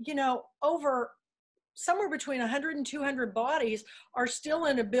 over somewhere between 100 and 200 bodies are still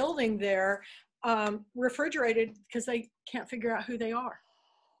in a building there, refrigerated, because they can't figure out who they are.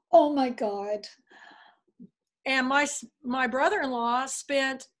 Oh my God. And my brother-in-law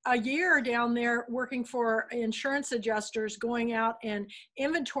spent a year down there working for insurance adjusters, going out and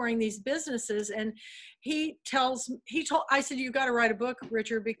inventorying these businesses. And I said, you got to write a book,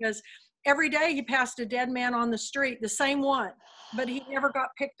 Richard, because every day he passed a dead man on the street, the same one, but he never got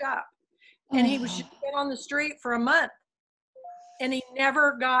picked up. And he was just dead on the street for a month, and he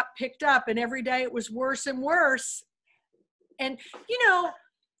never got picked up. And every day it was worse and worse. And,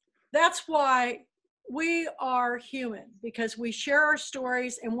 that's why we are human, because we share our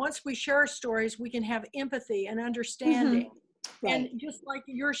stories. And once we share our stories, we can have empathy and understanding. Mm-hmm. Right. And just like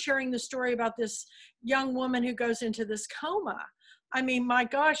you're sharing the story about this young woman who goes into this coma. I mean, my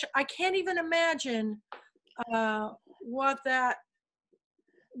gosh, I can't even imagine what that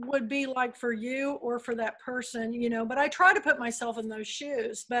would be like for you or for that person, but I try to put myself in those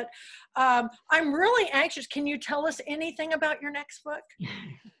shoes. But I'm really anxious. Can you tell us anything about your next book?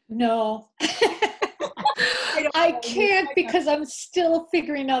 No. I can't, because I'm still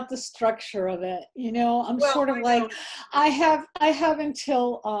figuring out the structure of it. I have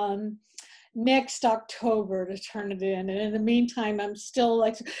until next October to turn it in, and in the meantime I'm still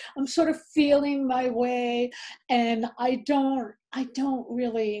I'm sort of feeling my way, and I don't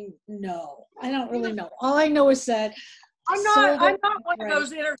really know. All I know is that I'm not one of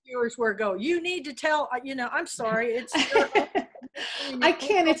those interviewers where you need to tell, I'm sorry, it's I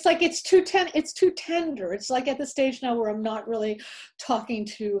can't. It's too tender. It's like at the stage now where I'm not really talking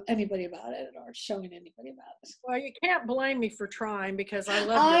to anybody about it or showing anybody about it. Well, you can't blame me for trying, because I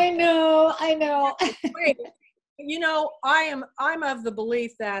love I know. I'm of the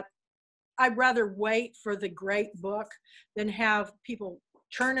belief that I'd rather wait for the great book than have people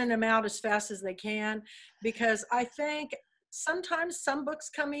churning them out as fast as they can, because I think sometimes some books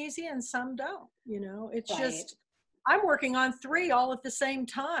come easy and some don't, it's Right. just, I'm working on 3 all at the same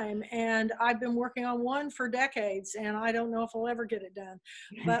time, and I've been working on 1 for decades, and I don't know if I'll ever get it done,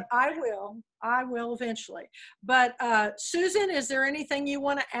 but I will eventually. But Susan, is there anything you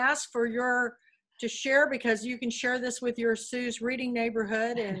want to ask to share, because you can share this with your Sue's Reading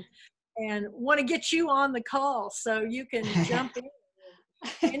Neighborhood, and want to get you on the call so you can jump in.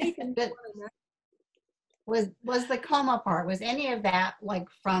 Anything you want to know. Was the coma part, was any of that like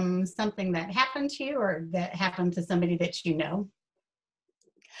from something that happened to you or that happened to somebody that you know?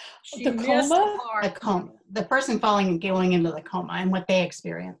 She The missed coma? part. The coma, the person going into the coma and what they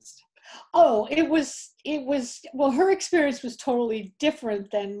experienced. Oh, it was, well, her experience was totally different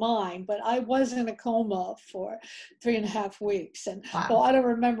than mine, but I was in a coma for 3.5 weeks. And Wow. well, I don't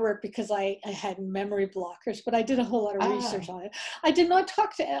remember it because I had memory blockers, but I did a whole lot of research on it. I did not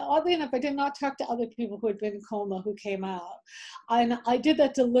talk to, oddly enough, I did not talk to other people who had been in coma who came out. And I did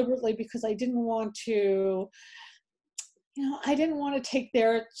that deliberately because I didn't want to, I didn't want to take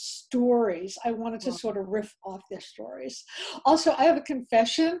their stories. I wanted to sort of riff off their stories. Also, I have a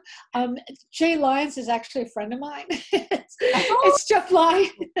confession. Jay Lyons is actually a friend of mine. It's Jeff Lyons.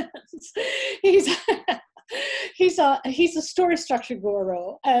 He's a story structure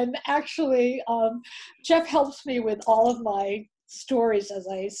guru. And actually, Jeff helps me with all of my stories as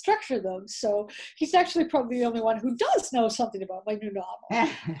I structure them. So he's actually probably the only one who does know something about my new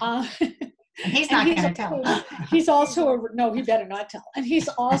novel. And he's not going to tell. He's also no, he better not tell. And he's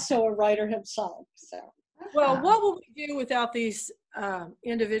also a writer himself. So, well, what will we do without these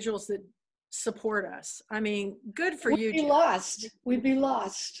individuals that support us? I mean, good for you. We'd be lost. We'd be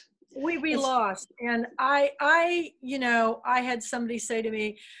lost. We'd be lost. And I had somebody say to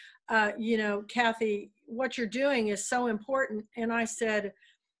me, Kathy, what you're doing is so important. And I said,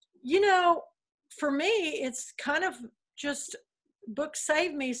 for me, it's kind of just books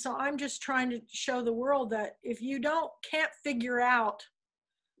save me. So I'm just trying to show the world that if you can't figure out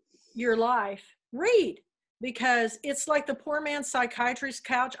your life, read, because it's like the poor man's psychiatrist's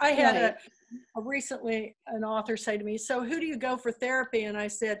couch. I had recently an author say to me, so who do you go for therapy? And I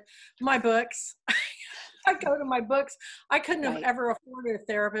said, my books. I go to my books. I couldn't have ever afforded a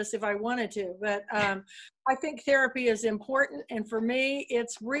therapist if I wanted to, but I think therapy is important. And for me,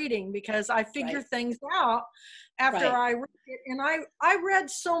 it's reading, because I figure things out after I read it. And I read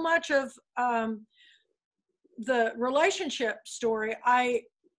so much of the relationship story. I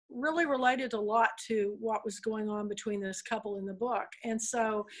really related a lot to what was going on between this couple in the book. And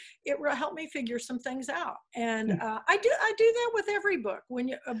so it helped me figure some things out. And I do that with every book.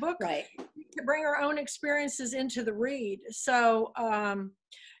 When a book, you can bring our own experiences into the read. So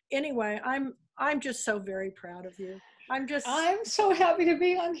anyway, I'm just so very proud of you. I'm so happy to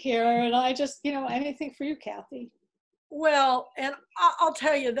be on here. And I just, anything for you, Kathy. Well, and I'll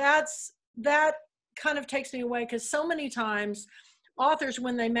tell you, that kind of takes me away, because so many times authors,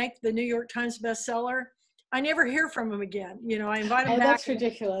 when they make the New York Times bestseller, I never hear from them again. I invite them back. That's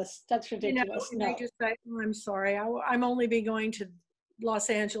ridiculous. That's ridiculous. And they just say, oh, I'm sorry, I'm only be going to Los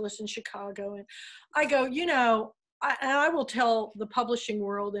Angeles and Chicago. And I go, I will tell the publishing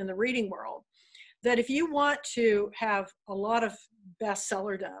world and the reading world that if you want to have a lot of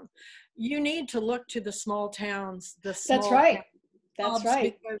bestseller done, you need to look to the small towns. That's right.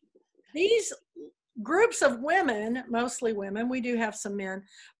 Because these groups of women, mostly women, we do have some men,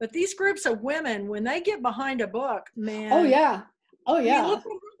 but these groups of women, when they get behind a book, man. Oh yeah.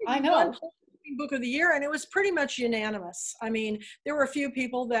 I know. Book of the year, and it was pretty much unanimous. I mean, there were a few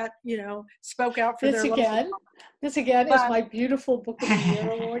people that spoke out for this again is my beautiful Book of the Year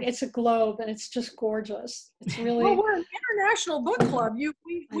award. It's a globe, and it's just gorgeous. It's really well, we're an international book club.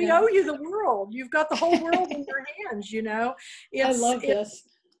 We owe you the world. You've got the whole world in your hands. I love this.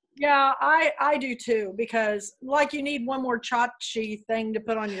 Yeah, I do too, because like you need one more tchotchke thing to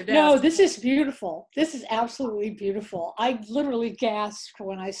put on your desk. No, this is beautiful. This is absolutely beautiful. I literally gasped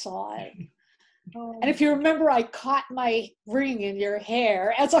when I saw it. And if you remember, I caught my ring in your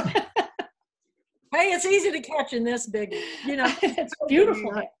hair. Hey, it's easy to catch in this big, It's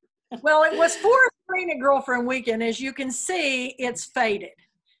beautiful. Well, it was for Spring and Girlfriend Weekend. As you can see, it's faded.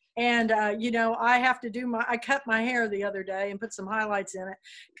 And, I cut my hair the other day and put some highlights in it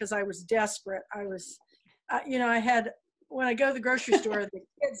because I was desperate. I was, when I go to the grocery store, the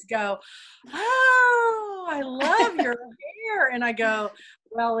kids go, oh, I love your hair. And I go,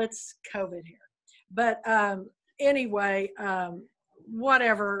 well, it's COVID hair. But anyway,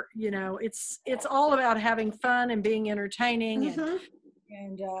 whatever, it's all about having fun and being entertaining. Mm-hmm.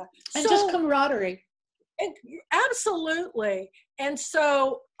 And And just camaraderie. And absolutely. And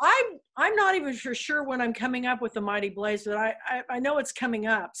so I'm not even sure when I'm coming up with the Mighty Blaze, but I know it's coming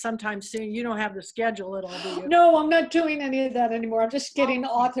up sometime soon. You don't have the schedule at all, do you? No, I'm not doing any of that anymore. I'm just getting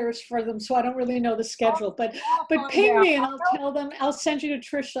authors for them, so I don't really know the schedule. But ping me and I'll tell them. I'll send you to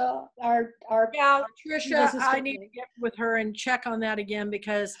Trisha. Yeah, Trisha. I need to get with her and check on that again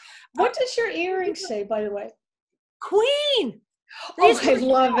because. What does your earring say, by the way? Queen. Oh, I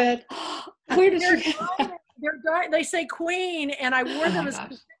love it. Where did you get that? They say Queen, and I wore them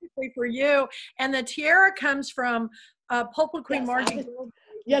specifically for you. And the tiara comes from Pulpwood Queen Book.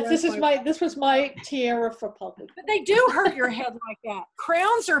 Yes, this was my tiara for Pulpwood. But they do hurt your head like that.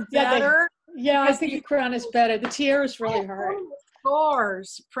 Crowns are better. Yeah, I think the crown is better. The tiaras really hurt.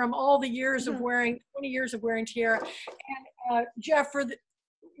 Scars from all the years of wearing, 20 years of wearing tiara. And Jeff,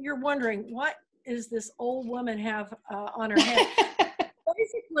 you're wondering, what is this old woman have on her head?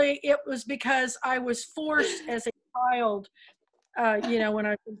 Basically, it was because I was forced as a child, when I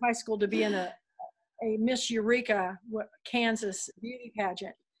was in high school, to be in a Miss Eureka, Kansas beauty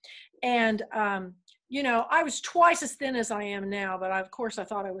pageant. And, I was twice as thin as I am now, but of course I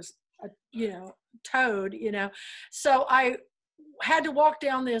thought I was, toad, So I had to walk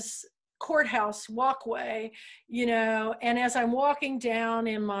down this courthouse walkway, and as I'm walking down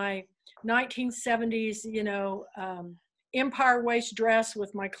in my 1970s, empire waist dress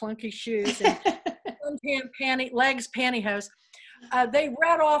with my clunky shoes and pantyhose, they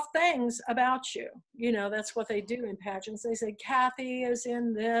read off things about you. That's what they do in pageants. They say Kathy is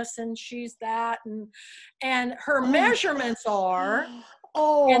in this and she's that, and her measurements are,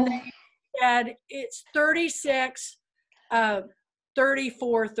 and they said it's 36,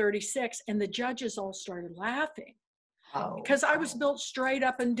 34, 36, and the judges all started laughing. Because I was built straight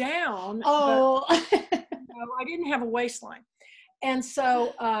up and down. But, I didn't have a waistline. And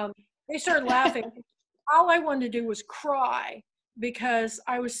so they started laughing. All I wanted to do was cry because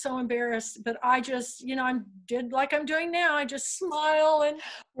I was so embarrassed. But I just, I did like I'm doing now. I just smile and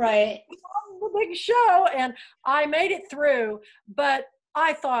right. The big show. And I made it through. But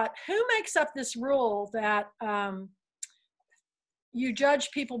I thought, who makes up this rule that you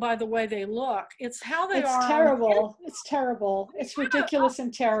judge people by the way they look? It's how they are. It's terrible. It's terrible. It's ridiculous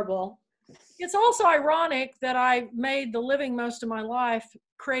and terrible. It's also ironic that I made the living most of my life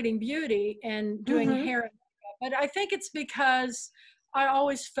creating beauty and doing hair and makeup. But I think it's because I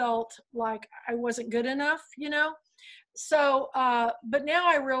always felt like I wasn't good enough, So, but now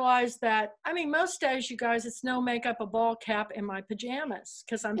I realize that, most days, you guys, it's no makeup, a ball cap, and my pajamas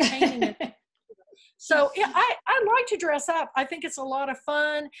because I'm painting it. So I like to dress up. I think it's a lot of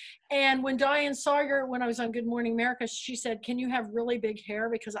fun. And when Diane Sawyer, when I was on Good Morning America, she said, can you have really big hair?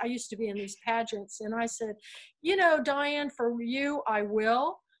 Because I used to be in these pageants. And I said, Diane, for you, I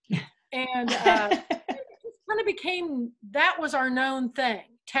will. And it just kind of became, that was our known thing,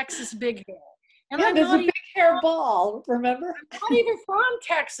 Texas big hair. And there's a big hair ball, remember? I'm not even from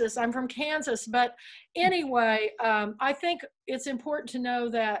Texas. I'm from Kansas. But anyway, I think it's important to know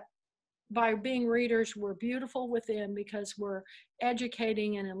that by being readers, we're beautiful within because we're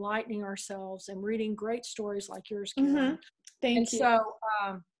educating and enlightening ourselves and reading great stories like yours, Karen. Thank you. So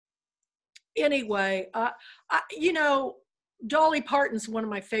anyway, Dolly Parton's one of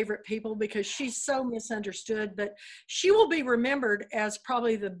my favorite people because she's so misunderstood, but she will be remembered as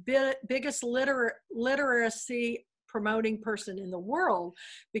probably the biggest literacy promoting person in the world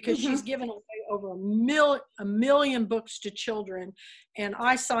because she's given away over a million books to children. And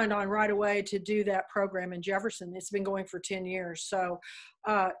I signed on right away to do that program in Jefferson. It's been going for 10 years. So,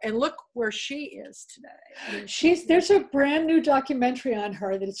 and look where she is today. There's a brand new documentary on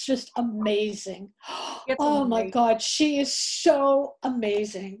her that it's just amazing. Oh my God, she is so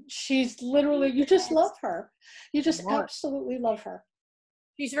amazing. She's literally, you just love her. You just absolutely love her.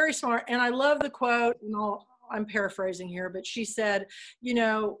 She's very smart. And I love the quote, and I'm paraphrasing here, but she said,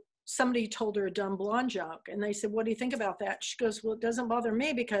 somebody told her a dumb blonde joke. And they said, what do you think about that? She goes, well, it doesn't bother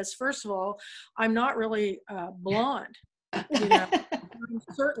me because first of all, I'm not really blonde. I'm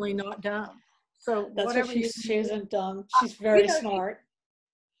certainly not dumb. So that's whatever she isn't dumb. She's very smart.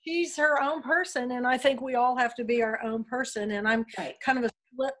 She's her own person. And I think we all have to be our own person. And I'm kind of a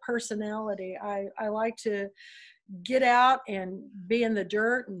split personality. I like to get out and be in the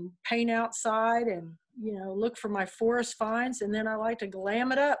dirt and paint outside and look for my forest finds, and then I like to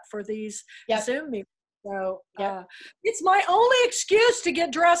glam it up for these Zoom meetings. So it's my only excuse to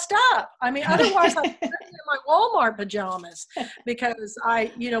get dressed up. Otherwise I'm in my Walmart pajamas because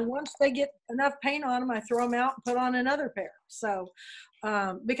once they get enough paint on them, I throw them out and put on another pair. So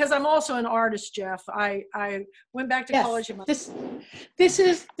because I'm also an artist, Jeff. I went back to college. And this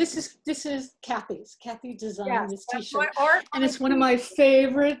is Kathy's. Kathy designed this T-shirt, and it's one of my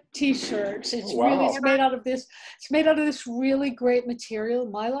favorite T-shirts. It's really it's made out of this. It's made out of this really great material,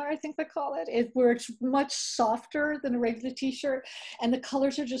 mylar, I think they call it. Where it's much softer than a regular T-shirt, and the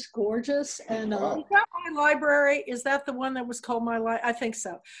colors are just gorgeous. And is that my library? Is that the one that was called my library? I think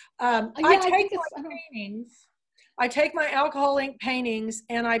so. I take my alcohol ink paintings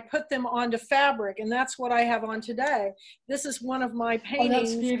and I put them onto fabric, and that's what I have on today. This is one of my paintings. Oh,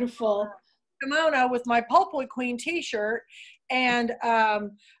 that's beautiful. Kimono with my Pulpwood Queen T-shirt, and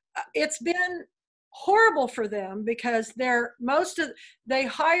it's been horrible for them because they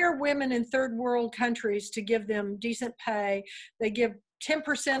hire women in third world countries to give them decent pay. They give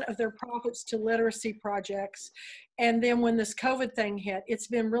 10% of their profits to literacy projects, and then when this COVID thing hit, it's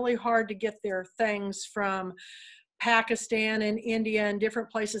been really hard to get their things from Pakistan and India and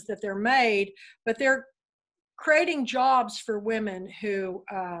different places that they're made, but they're creating jobs for women who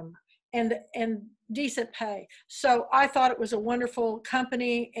and decent pay. So I thought it was a wonderful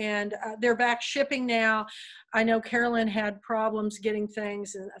company, and they're back shipping now. I know Carolyn had problems getting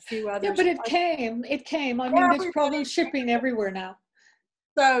things and a few others. Yeah, but it came. I mean, there's problems shipping everywhere now.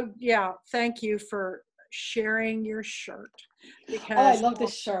 So yeah, thank you for sharing your shirt. Because I love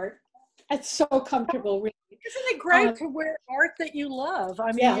this shirt. It's so comfortable, really. Isn't it great to wear art that you love? I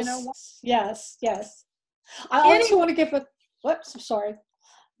mean, yes, you know what? Yes. I also want to give whoops, I'm sorry.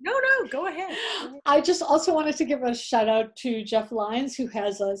 No, go ahead. I just also wanted to give a shout out to Jeff Lyons, who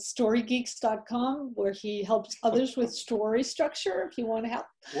has a storygeeks.com where he helps others with story structure, if you want to help.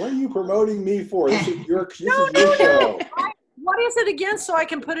 What are you promoting me for? This is your show. What is it again, so I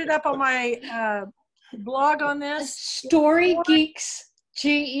can put it up on my blog on this? Storygeeks.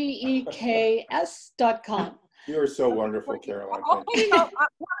 GEEKS.com. You are so wonderful, Caroline.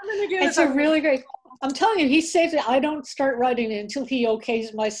 It's a really great. I'm telling you, he saved it. I don't start writing it until he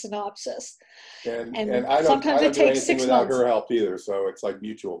okays my synopsis. And I don't do anything without her help either. So it's like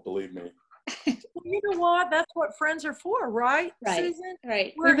mutual, believe me. Well, you know what? That's what friends are for, right, Susan?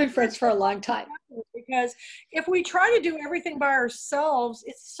 Right. We've been friends for a long time. Because if we try to do everything by ourselves,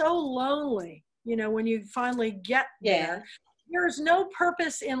 it's so lonely. You know, when you finally get there. There's no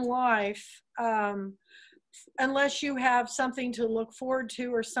purpose in life unless you have something to look forward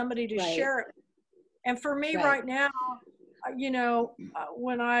to or somebody to share it with. And for me right now, you know,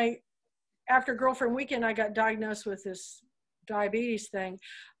 when after Girlfriend Weekend, I got diagnosed with this diabetes thing.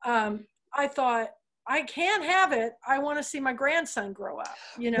 I thought, I can't have it. I want to see my grandson grow up.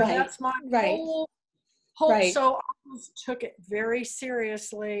 You know, that's my whole. So I took it very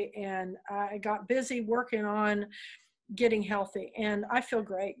seriously, and I got busy working on getting healthy, and I feel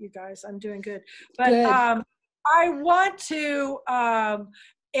great, you guys. I'm doing good. But I want to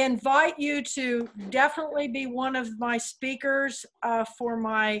invite you to definitely be one of my speakers for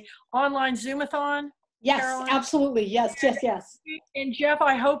my online Zoomathon. Yes, Caroline. Absolutely. Yes. And Jeff,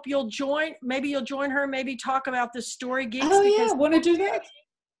 I hope you'll join. Maybe you'll join her. Maybe talk about the Story Geeks. Oh yeah, want to do that?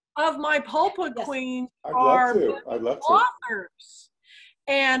 Of my Pulpwood Queens I'd love to. authors.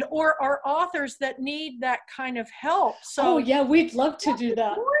 And or are authors that need that kind of help. So we'd love to do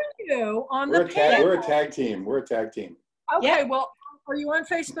that. We're a tag team. Okay, well, are you on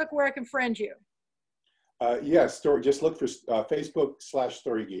Facebook where I can friend you? Yes, just look for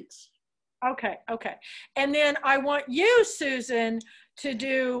Facebook/Story Geeks. Okay. And then I want you, Susan, to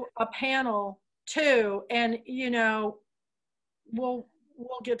do a panel too, and you know, we'll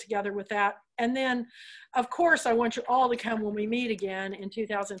get together with that. And then, of course, I want you all to come when we meet again in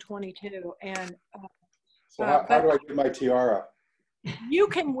 2022. And so how do I get my tiara? You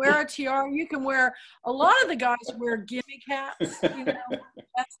can wear a tiara. You can wear, a lot of the guys wear gimme caps. You know,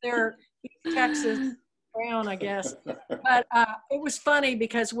 that's their Texas brown, I guess. But it was funny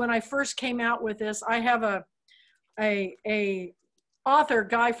because when I first came out with this, I have a author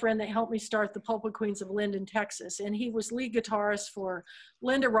guy friend that helped me start the Pulpwood Queens of Linden, Texas, and he was lead guitarist for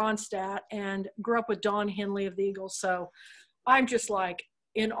Linda Ronstadt and grew up with Don Henley of the Eagles. So I'm just like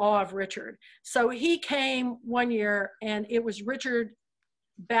in awe of Richard. So he came one year, and it was Richard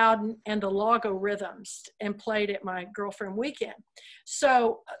Bowden and the Lago Rhythms, and played at my Girlfriend Weekend.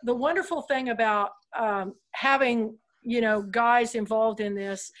 So the wonderful thing about having, you know, guys involved in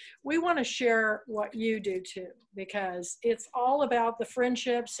this, we want to share what you do too, because it's all about the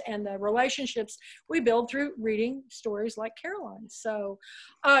friendships and the relationships we build through reading stories like Caroline. So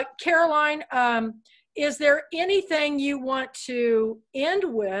Caroline, is there anything you want to end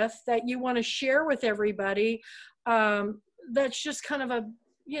with that you want to share with everybody that's just kind of a,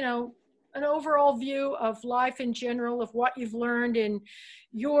 you know, an overall view of life in general, of what you've learned in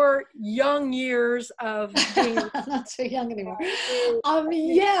your young years of being not so young anymore.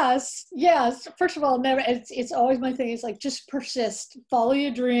 Yes. First of all, never. It's always my thing. It's like, just persist, follow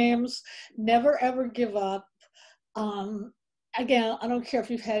your dreams, never ever give up. Again, I don't care if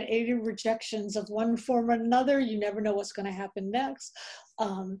you've had 80 rejections of one form or another. You never know what's going to happen next.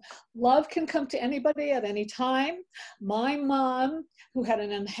 Love can come to anybody at any time. My mom, who had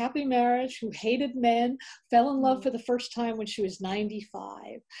an unhappy marriage, who hated men, fell in love for the first time when she was 95.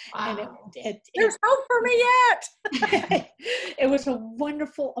 Wow. And there's hope for me yet. It was a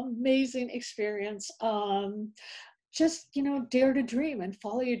wonderful, amazing experience. Just, dare to dream and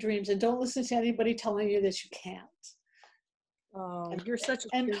follow your dreams, and don't listen to anybody telling you that you can't. Oh, you're such a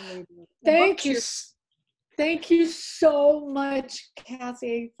cheerleader. Thank you. Thank you so much,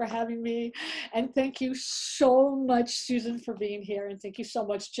 Kathy, for having me. And thank you so much, Susan, for being here. And thank you so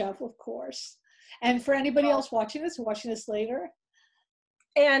much, Jeff, of course. And for anybody else watching this later.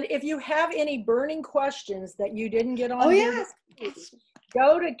 And if you have any burning questions that you didn't get on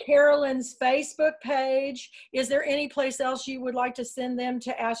go to Carolyn's Facebook page. Is there any place else you would like to send them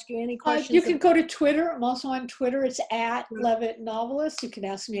to ask you any questions? You can go to Twitter. I'm also on Twitter. It's @Leavitt Novelist. You can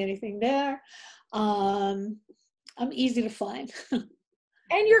ask me anything there. I'm easy to find.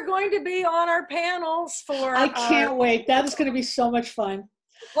 And you're going to be on our panels for... I can't wait. That is going to be so much fun.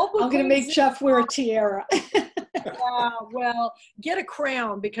 I'm going to make Jeff wear a tiara. Well, get a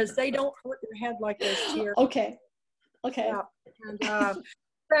crown, because they don't hurt your head like those tiaras. Okay. Yeah. And,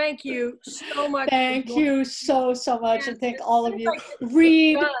 thank you so much. Thank you so much. And thank all of you.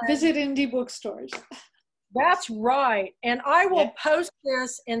 Visit indie bookstores. That's right. And I will post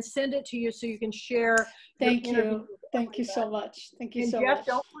this and send it to you so you can share. Thank you. Thank you so much. Thank you so much. Jeff,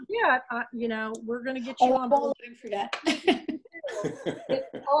 don't forget, we're going to get you on board. Don't forget.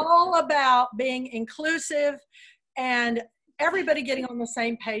 It's all about being inclusive and everybody getting on the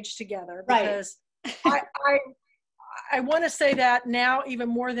same page together. Because I want to say that now even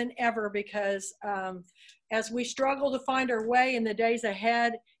more than ever, because as we struggle to find our way in the days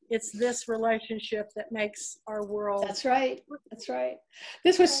ahead, it's this relationship that makes our world. That's right.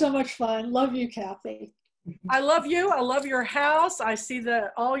 This was so much fun. Love you, Kathy. I love you. I love your house. I see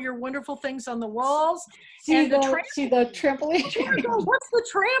all your wonderful things on the walls. See the trampoline. What's the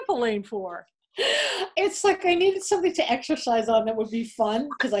trampoline for? It's like I needed something to exercise on that would be fun,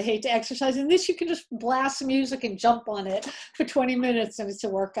 because I hate to exercise. And this, you can just blast music and jump on it for 20 minutes and it's a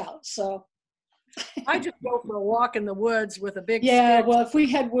workout. So I just go for a walk in the woods with a big stick. Well, if we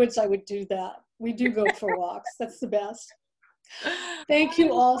had woods, I would do that. We do go for walks. That's the best. Thank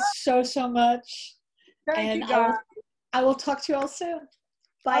you all so much. Thank you, guys. I will talk to you all soon.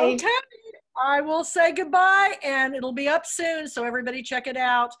 Bye. Okay. I will say goodbye, and it'll be up soon, so everybody check it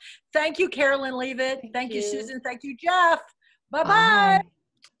out. Thank you, Carolyn Leavitt. Thank you, Susan. Thank you, Jeff. Bye-bye.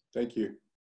 Thank you.